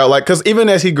figure out, like, because even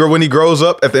as when he grows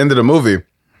up at the end of the movie,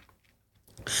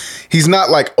 he's not,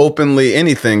 like, openly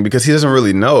anything because he doesn't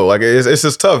really know. Like, it's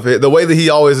just tough. The way that he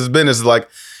always has been is, like,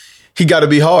 he got to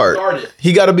be hard.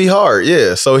 He got to be hard,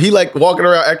 yeah. So he, like, walking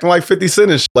around acting like 50 Cent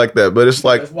and shit like that, but it's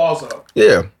like,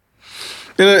 yeah.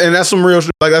 And that's some real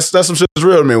shit. Like, that's some shit that's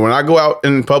real to me. When I go out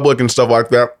in public and stuff like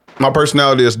that, my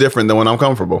personality is different than when I'm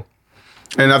comfortable.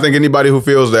 And I think anybody who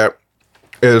feels that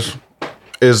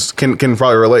can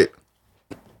probably relate.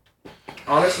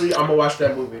 Honestly, I'm gonna watch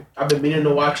that movie. I've been meaning to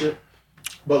watch it,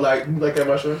 but, like, you like that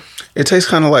mushroom? It tastes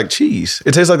kind of like cheese.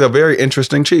 It tastes like a very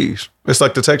interesting cheese. It's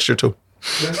like the texture too.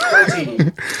 It's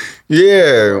protein.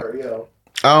 Yeah.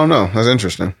 I don't know. That's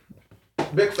interesting.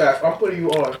 Big facts. I'm putting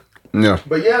you on. Yeah.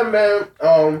 But yeah, man,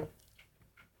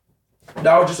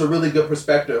 that was just a really good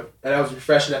perspective, and that was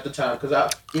refreshing at the time, because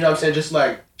what I'm saying, just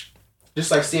like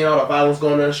seeing all the violence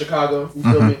going on in Chicago, you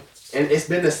feel me? And it's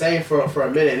been the same for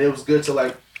a minute, and it was good to,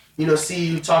 like, see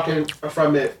you talking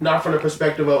from it, not from the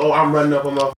perspective of, oh, I'm running up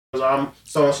on motherfuckers, I'm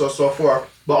so and so, so forth,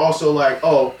 but also, like,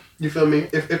 oh, you feel me?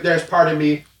 If there's part of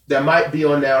me that might be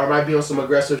on that, or might be on some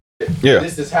aggressive shit,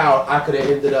 this is how I could have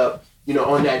ended up,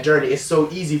 on that journey. It's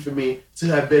so easy for me to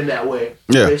have been that way,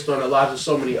 based on the lives of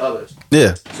so many others.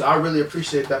 Yeah. So I really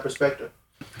appreciate that perspective.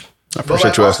 I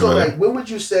appreciate you asking that. Like, when would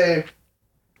you say?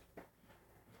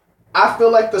 I feel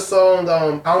like the song, I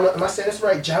don't know, am I saying this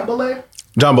right? Jambalaya.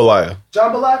 I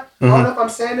don't know if I'm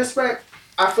saying this right.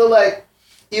 I feel like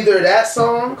either that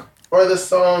song or the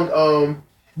song,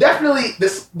 definitely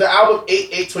the album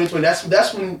 8/8/2020.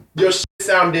 That's when your shit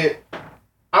sounded.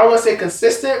 I don't want to say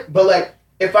consistent, but like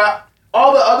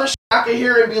all the other shit I can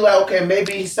hear and be like, okay,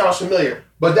 maybe he sounds familiar.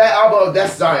 But that album,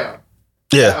 that's Xion.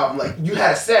 Yeah. Like you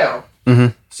had a sound. Mm-hmm.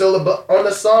 So but on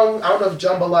the song, I don't know if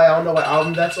Jambalaya, I don't know what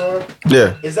album that's on.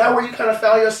 Yeah. Is that where you kind of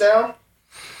found your sound?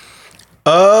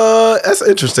 That's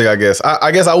interesting. I guess.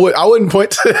 I guess I wouldn't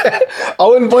point to I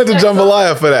wouldn't point to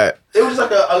Jambalaya for that. It was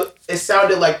like it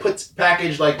sounded like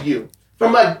packaged like you.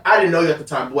 From like I didn't know you at the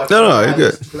time. But No, you're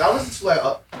good. Because I listened to like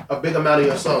a big amount of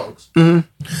your songs. Mm-hmm.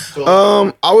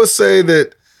 So, I would say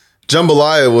that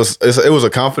Jambalaya was a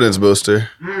confidence booster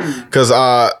because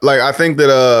I think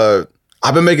that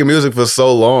I've been making music for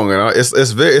so long and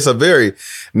it's a very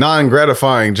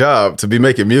non-gratifying job to be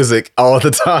making music all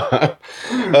the time.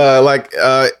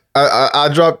 I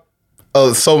drop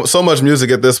so much music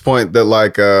at this point that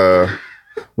like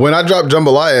when I dropped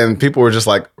Jambalaya and people were just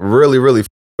like really with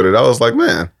it, I was like,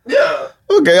 man, yeah,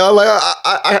 okay,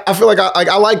 I feel like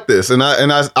I like this, and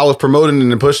I was promoting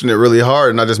it and pushing it really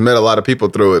hard, and I just met a lot of people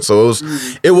through it, so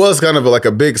it was kind of like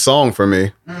a big song for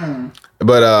me.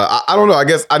 But I don't know. I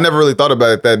guess I never really thought about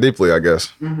it that deeply. I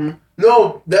guess. Mm-hmm.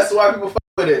 No, that's why people fuck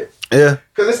with it. Yeah,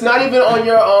 because it's not even on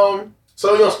your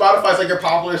So Spotify's like your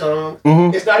popular song.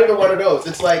 Mm-hmm. It's not even one of those.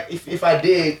 It's like if I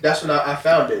dig, that's when I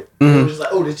found it. Mm-hmm. It was just like,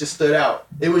 oh, this just stood out.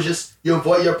 It was just your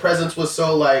presence was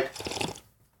so like.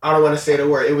 I don't want to say the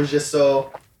word. It was just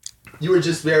so, you were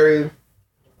just very,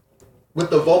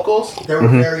 with the vocals, they were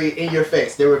very in your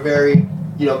face. They were very,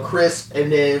 crisp,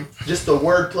 and then just the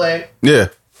wordplay. Yeah.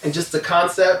 And just the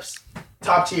concepts,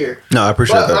 top tier. No, I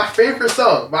appreciate that. My favorite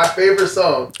song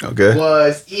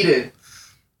was Eden.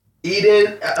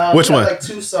 Which one? Like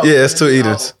 2 songs. Yeah, it's 2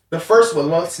 Edens. The first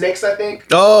one, Snakes, I think.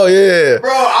 Oh, yeah.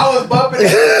 Bro, I was bumping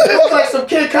it. It was like some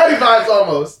Kid Cudi vibes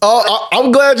almost. Oh,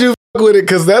 I'm glad you with it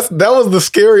because that was the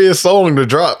scariest song to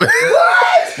drop.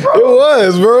 What, bro? It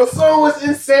was, bro. The song was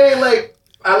insane. Like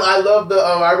I love the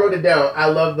I wrote it down. I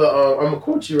love the I'm gonna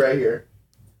quote you right here.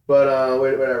 But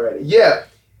when I read it, yeah,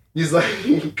 he's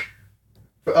like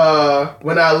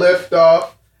when I lift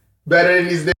off, better than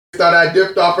these niggas thought I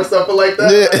dipped off or something like that.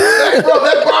 Yeah. Bro,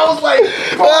 that bar was like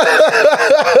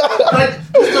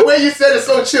just the way you said it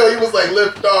so chill. He was like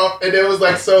lift off, and it was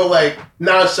like so like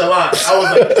nonchalant. I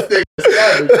was like, this thing is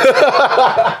savage.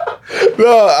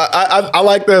 No, I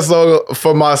like that song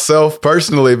for myself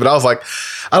personally, but I was like,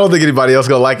 I don't think anybody else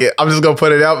gonna like it. I'm just gonna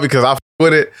put it out because I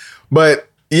with it. But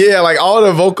yeah, like all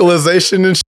the vocalization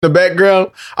and shit in the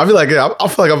background, I feel like I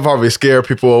feel like I'm probably scare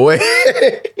people away.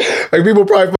 Like people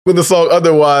probably fuck with the song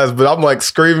otherwise, but I'm like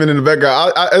screaming in the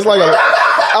background. It's like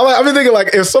I've been thinking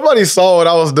like if somebody saw what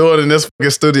I was doing in this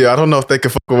fucking studio, I don't know if they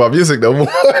could fuck with my music no more.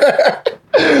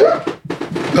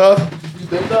 Huh?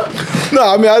 No,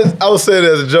 I mean I was saying it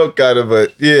as a joke kind of,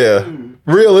 but yeah.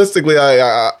 Realistically,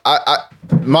 my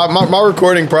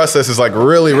recording process is like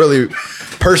really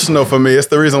personal for me. It's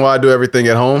the reason why I do everything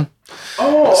at home.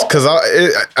 Oh, because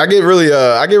I get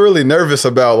really nervous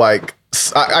about like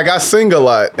I sing a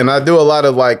lot and I do a lot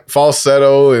of like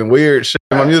falsetto and weird shit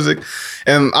in my music,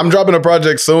 and I'm dropping a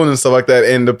project soon and stuff like that.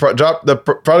 And the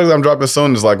project I'm dropping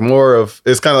soon is like more of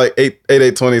it's kind of like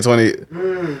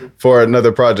 8/8/2020 for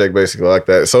another project basically like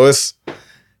that. So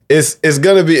it's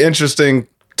gonna be interesting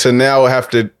to now have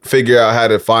to figure out how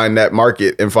to find that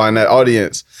market and find that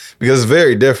audience because it's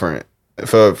very different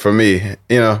for me,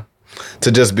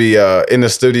 to just be in the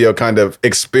studio kind of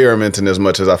experimenting as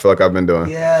much as I feel like I've been doing.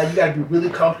 Yeah, you gotta be really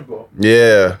comfortable.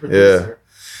 Yeah.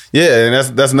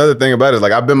 And that's another thing about it.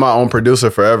 Like I've been my own producer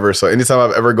forever, so anytime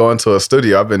I've ever gone to a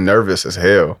studio, I've been nervous as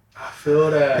hell. I feel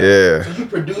that. Yeah. So you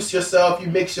produce yourself, you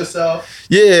mix yourself.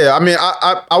 Yeah, I mean,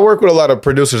 I work with a lot of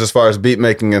producers as far as beat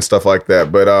making and stuff like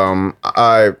that, but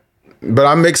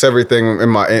I mix everything in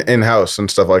my in-house and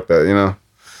stuff like that,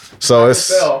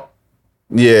 So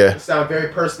yeah. You sound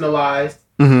very personalized,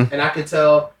 and I could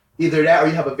tell either that or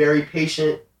you have a very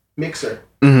patient mixer.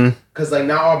 Because like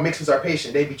not all mixers are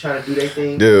patient; they be trying to do their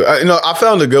thing. Dude, I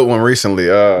found a good one recently.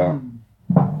 I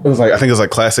think it was like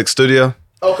Classic Studio.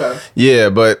 Okay. Yeah,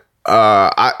 but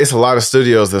it's a lot of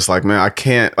studios that's like, man, I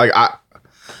can't like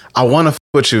I want to f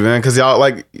with you, man, because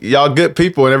y'all good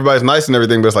people and everybody's nice and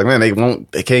everything, but it's like, man,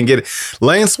 they can't get it.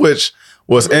 Lane Switch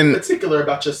was in particular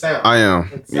about your sound. I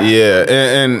am, exactly. Yeah,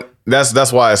 and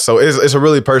that's why it's a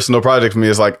really personal project for me.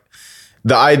 It's like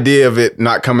the idea of it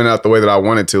not coming out the way that I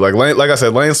wanted to. Like I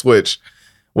said, Lane Switch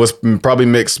was probably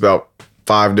mixed about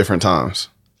 5 different times.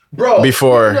 Bro,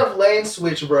 before speaking of Lane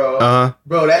Switch, bro,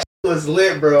 bro, that shit was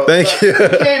lit, bro. Thank you. You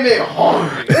came in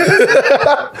hungry.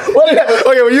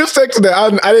 Okay, when you texted that,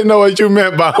 I didn't know what you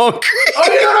meant by hungry. Oh,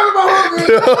 you know what I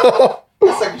meant by hungry? No.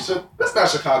 That's not a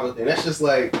Chicago thing. That's just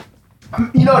like,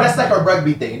 that's like a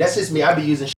rugby thing. That's just me. I be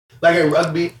using like in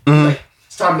rugby. Like,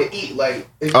 it's time to eat. Like,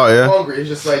 if you're hungry, it's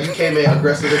just like you came in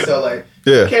aggressive and so like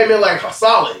you came in like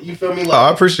solid. You feel me? Like,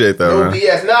 I appreciate that. No man.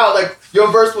 BS. Now, like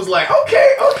your verse was like,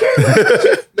 okay.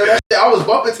 That shit, I was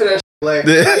bumping to that shit. Like,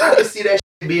 I could see that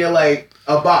shit being like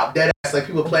a bop, dead ass. Like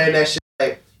people playing that shit.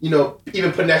 Like,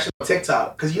 even putting that shit on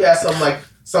TikTok because you had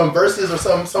some verses or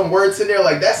some words in there.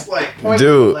 Like that's like pointless.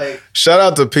 Dude. Like, shout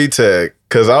out to P-Tag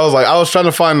because I was trying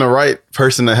to find the right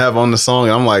person to have on the song,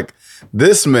 and I'm like,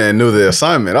 this man knew the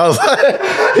assignment. I was like,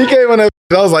 he came on that.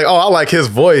 I was like, oh, I like his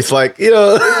voice. Like, it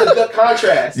was a good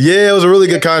contrast. Yeah, it was a really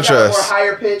good contrast. More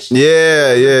higher pitched.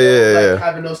 Yeah.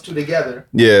 Having those two together.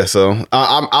 Yeah, so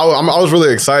I was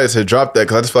really excited to drop that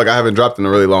because I just feel like I haven't dropped in a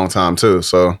really long time too.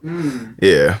 So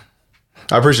yeah,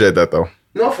 I appreciate that though.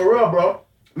 No, for real, bro.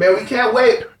 Man, we can't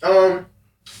wait.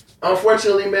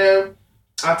 Unfortunately, man,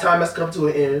 our time has come to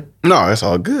an end. No, it's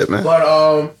all good, man.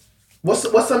 But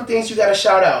what's some things you gotta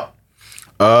shout out?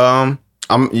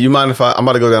 You mind if I'm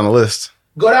about to go down the list?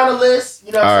 Go down the list.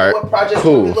 You know what projects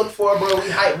we look for, bro. We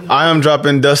hype. I am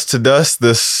dropping Dust to Dust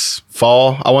this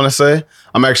fall, I want to say.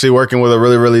 I'm actually working with a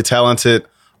really, really talented,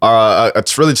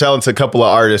 couple of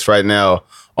artists right now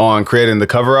on creating the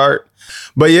cover art.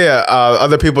 But yeah,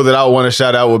 other people that I want to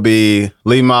shout out would be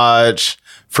Lee Maj,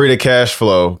 Frida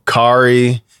Cashflow,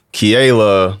 Kari,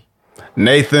 Kiela,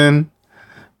 Nathan,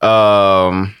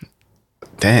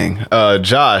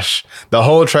 Josh, the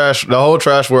whole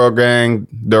Trash World gang,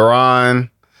 Duran,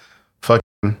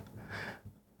 fucking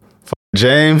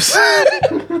James.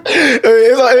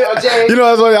 It's like,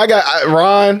 that's funny. I got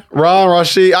Ron,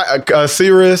 Rashid,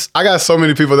 Sirius. I got so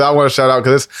many people that I want to shout out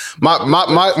because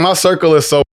my circle is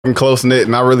so close knit,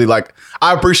 and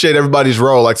I appreciate everybody's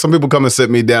role. Like some people come and sit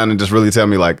me down and just really tell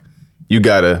me like, you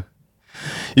gotta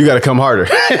come harder.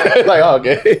 Like, oh,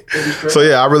 okay. So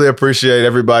yeah, I really appreciate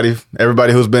everybody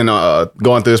who's been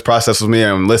going through this process with me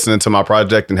and listening to my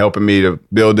project and helping me to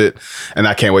build it. And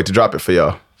I can't wait to drop it for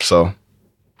y'all. So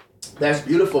that's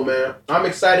beautiful, man. I'm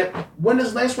excited. When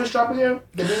does Lane Switch drop again?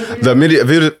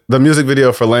 The music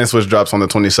video for Lane Switch drops on the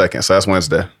 22nd. So that's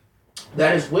Wednesday.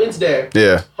 That is Wednesday.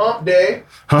 Yeah. Hump day.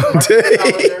 You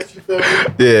feel me?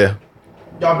 Yeah.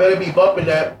 Y'all better be bumping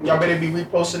that. Y'all better be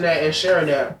reposting that and sharing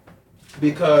that.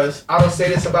 Because I don't say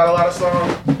this about a lot of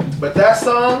songs, but that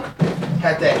song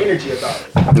had that energy about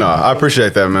it. No, I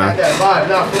appreciate that, man. Had that vibe,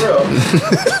 not for real.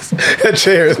 That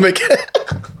chair is making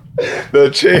the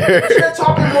chair. You're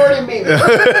talking more than me, man.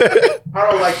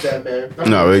 I don't like that, man.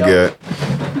 No, we good.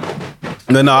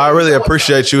 No, I really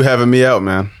appreciate you having me out,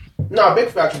 man. No, big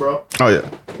facts, bro. Oh yeah.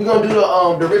 We're gonna do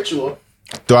the ritual.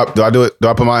 Do I do it? Do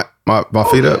I put my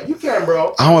feet up? You can,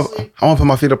 bro. I want to put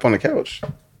my feet up on the couch.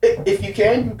 If you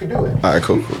can, you can do it. All right,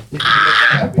 cool. Okay.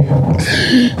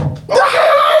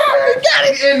 Got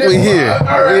it. We here.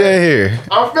 All right. We ain't here.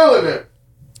 I'm feeling it.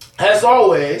 As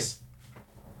always,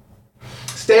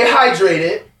 stay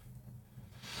hydrated.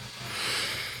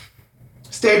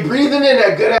 Stay breathing in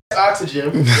that good ass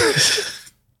oxygen.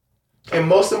 And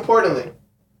most importantly,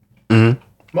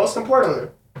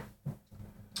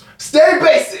 stay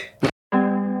basic.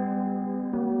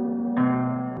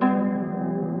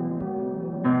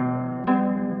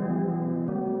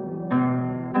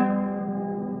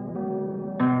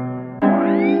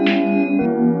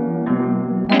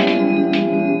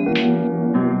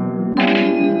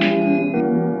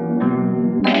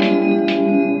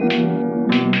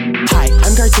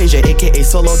 AKA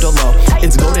Solo Dolo.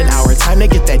 It's golden hour, time to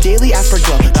get that daily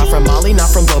afterglow. Not from Molly,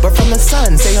 not from Glow, but from the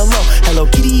sun. Say hello, Hello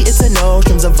Kitty, it's a no.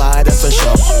 Streams of vibe, that's for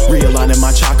sure. Realigning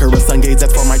my chakra, sun gaze,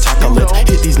 that's for my chocolates.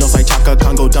 Hit these notes like Chaka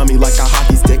Congo dummy, like a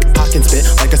hockey stick. I can spit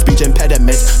like a speech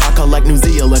impediment. Haka like New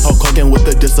Zealand, Hulk Hogan with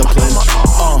the discipline.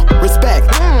 Respect,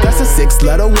 that's a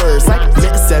 6-letter word. Like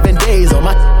 7 days on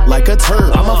my like a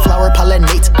turd. I'm a flower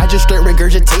pollinate, I just straight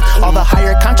regurgitate all the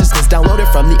higher consciousness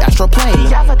downloaded from the astral plane.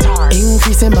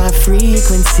 Increasing my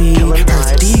frequency,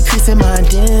 decreasing my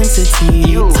density.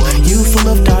 You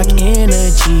full of dark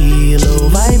energy, low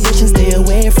vibration, stay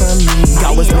away from me.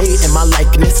 I was made in my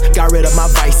likeness, got rid of my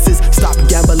vices. Stop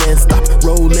gambling, stop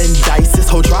rolling dice. This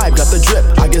whole tribe got the drip,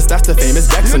 I guess that's the famous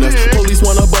Dexinus. Police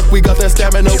want a buck, we got that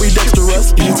stamina, we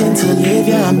dexterous. Eating to live,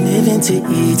 yeah, I'm living to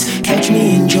eat. Catch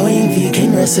me enjoying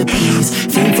vegan recipes.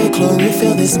 Fiend for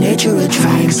chlorophyll, this nature a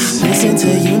dream. Listen to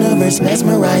universe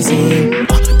mesmerizing.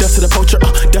 Dust to the poacher,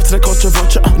 Death to the culture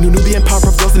vulture. New Nubian power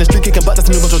of ghosts in the street kicking butt.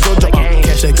 That's a new bunch of Georgia.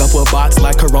 Can't shake up with bots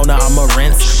like Corona. I'm a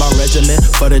rinse. My regiment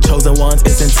for the chosen ones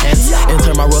is intense.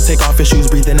 Enter my world, take off your shoes,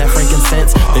 breathing that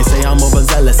frankincense. They say I'm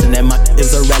overzealous and that my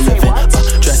is irrelevant.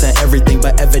 Dressing everything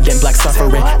but evident black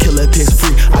suffering. Killer pigs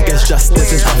free. I guess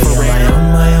justice is suffering.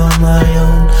 My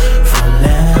own. From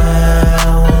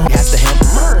now. Has the hand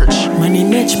merge. Money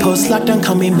Mitch, post lockdown,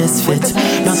 call me misfit.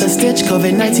 Not the stitch,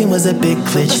 COVID-19 was a big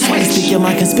glitch. You speak of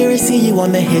my conspiracy, you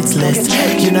on the hits list.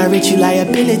 You're not rich, you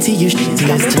liability, you shit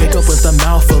list. Wake up with a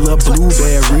mouth full of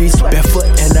blueberries. Barefoot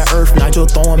in the earth, Nigel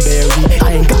Thornberry.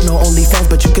 I ain't got no OnlyFans,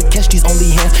 but you could catch these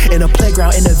only hands. In a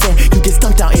playground, in a van, you get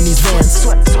stumped out in these vans.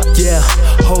 Yeah,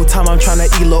 whole time I'm trying to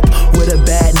elope with a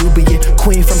bad Nubian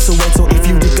queen from Soweto. If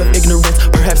you weak of ignorance,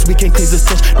 perhaps we can cleanse the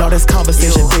stench. Now this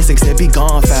conversation basics, they be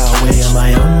gone foul. Way on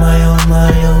my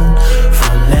own,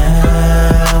 from now.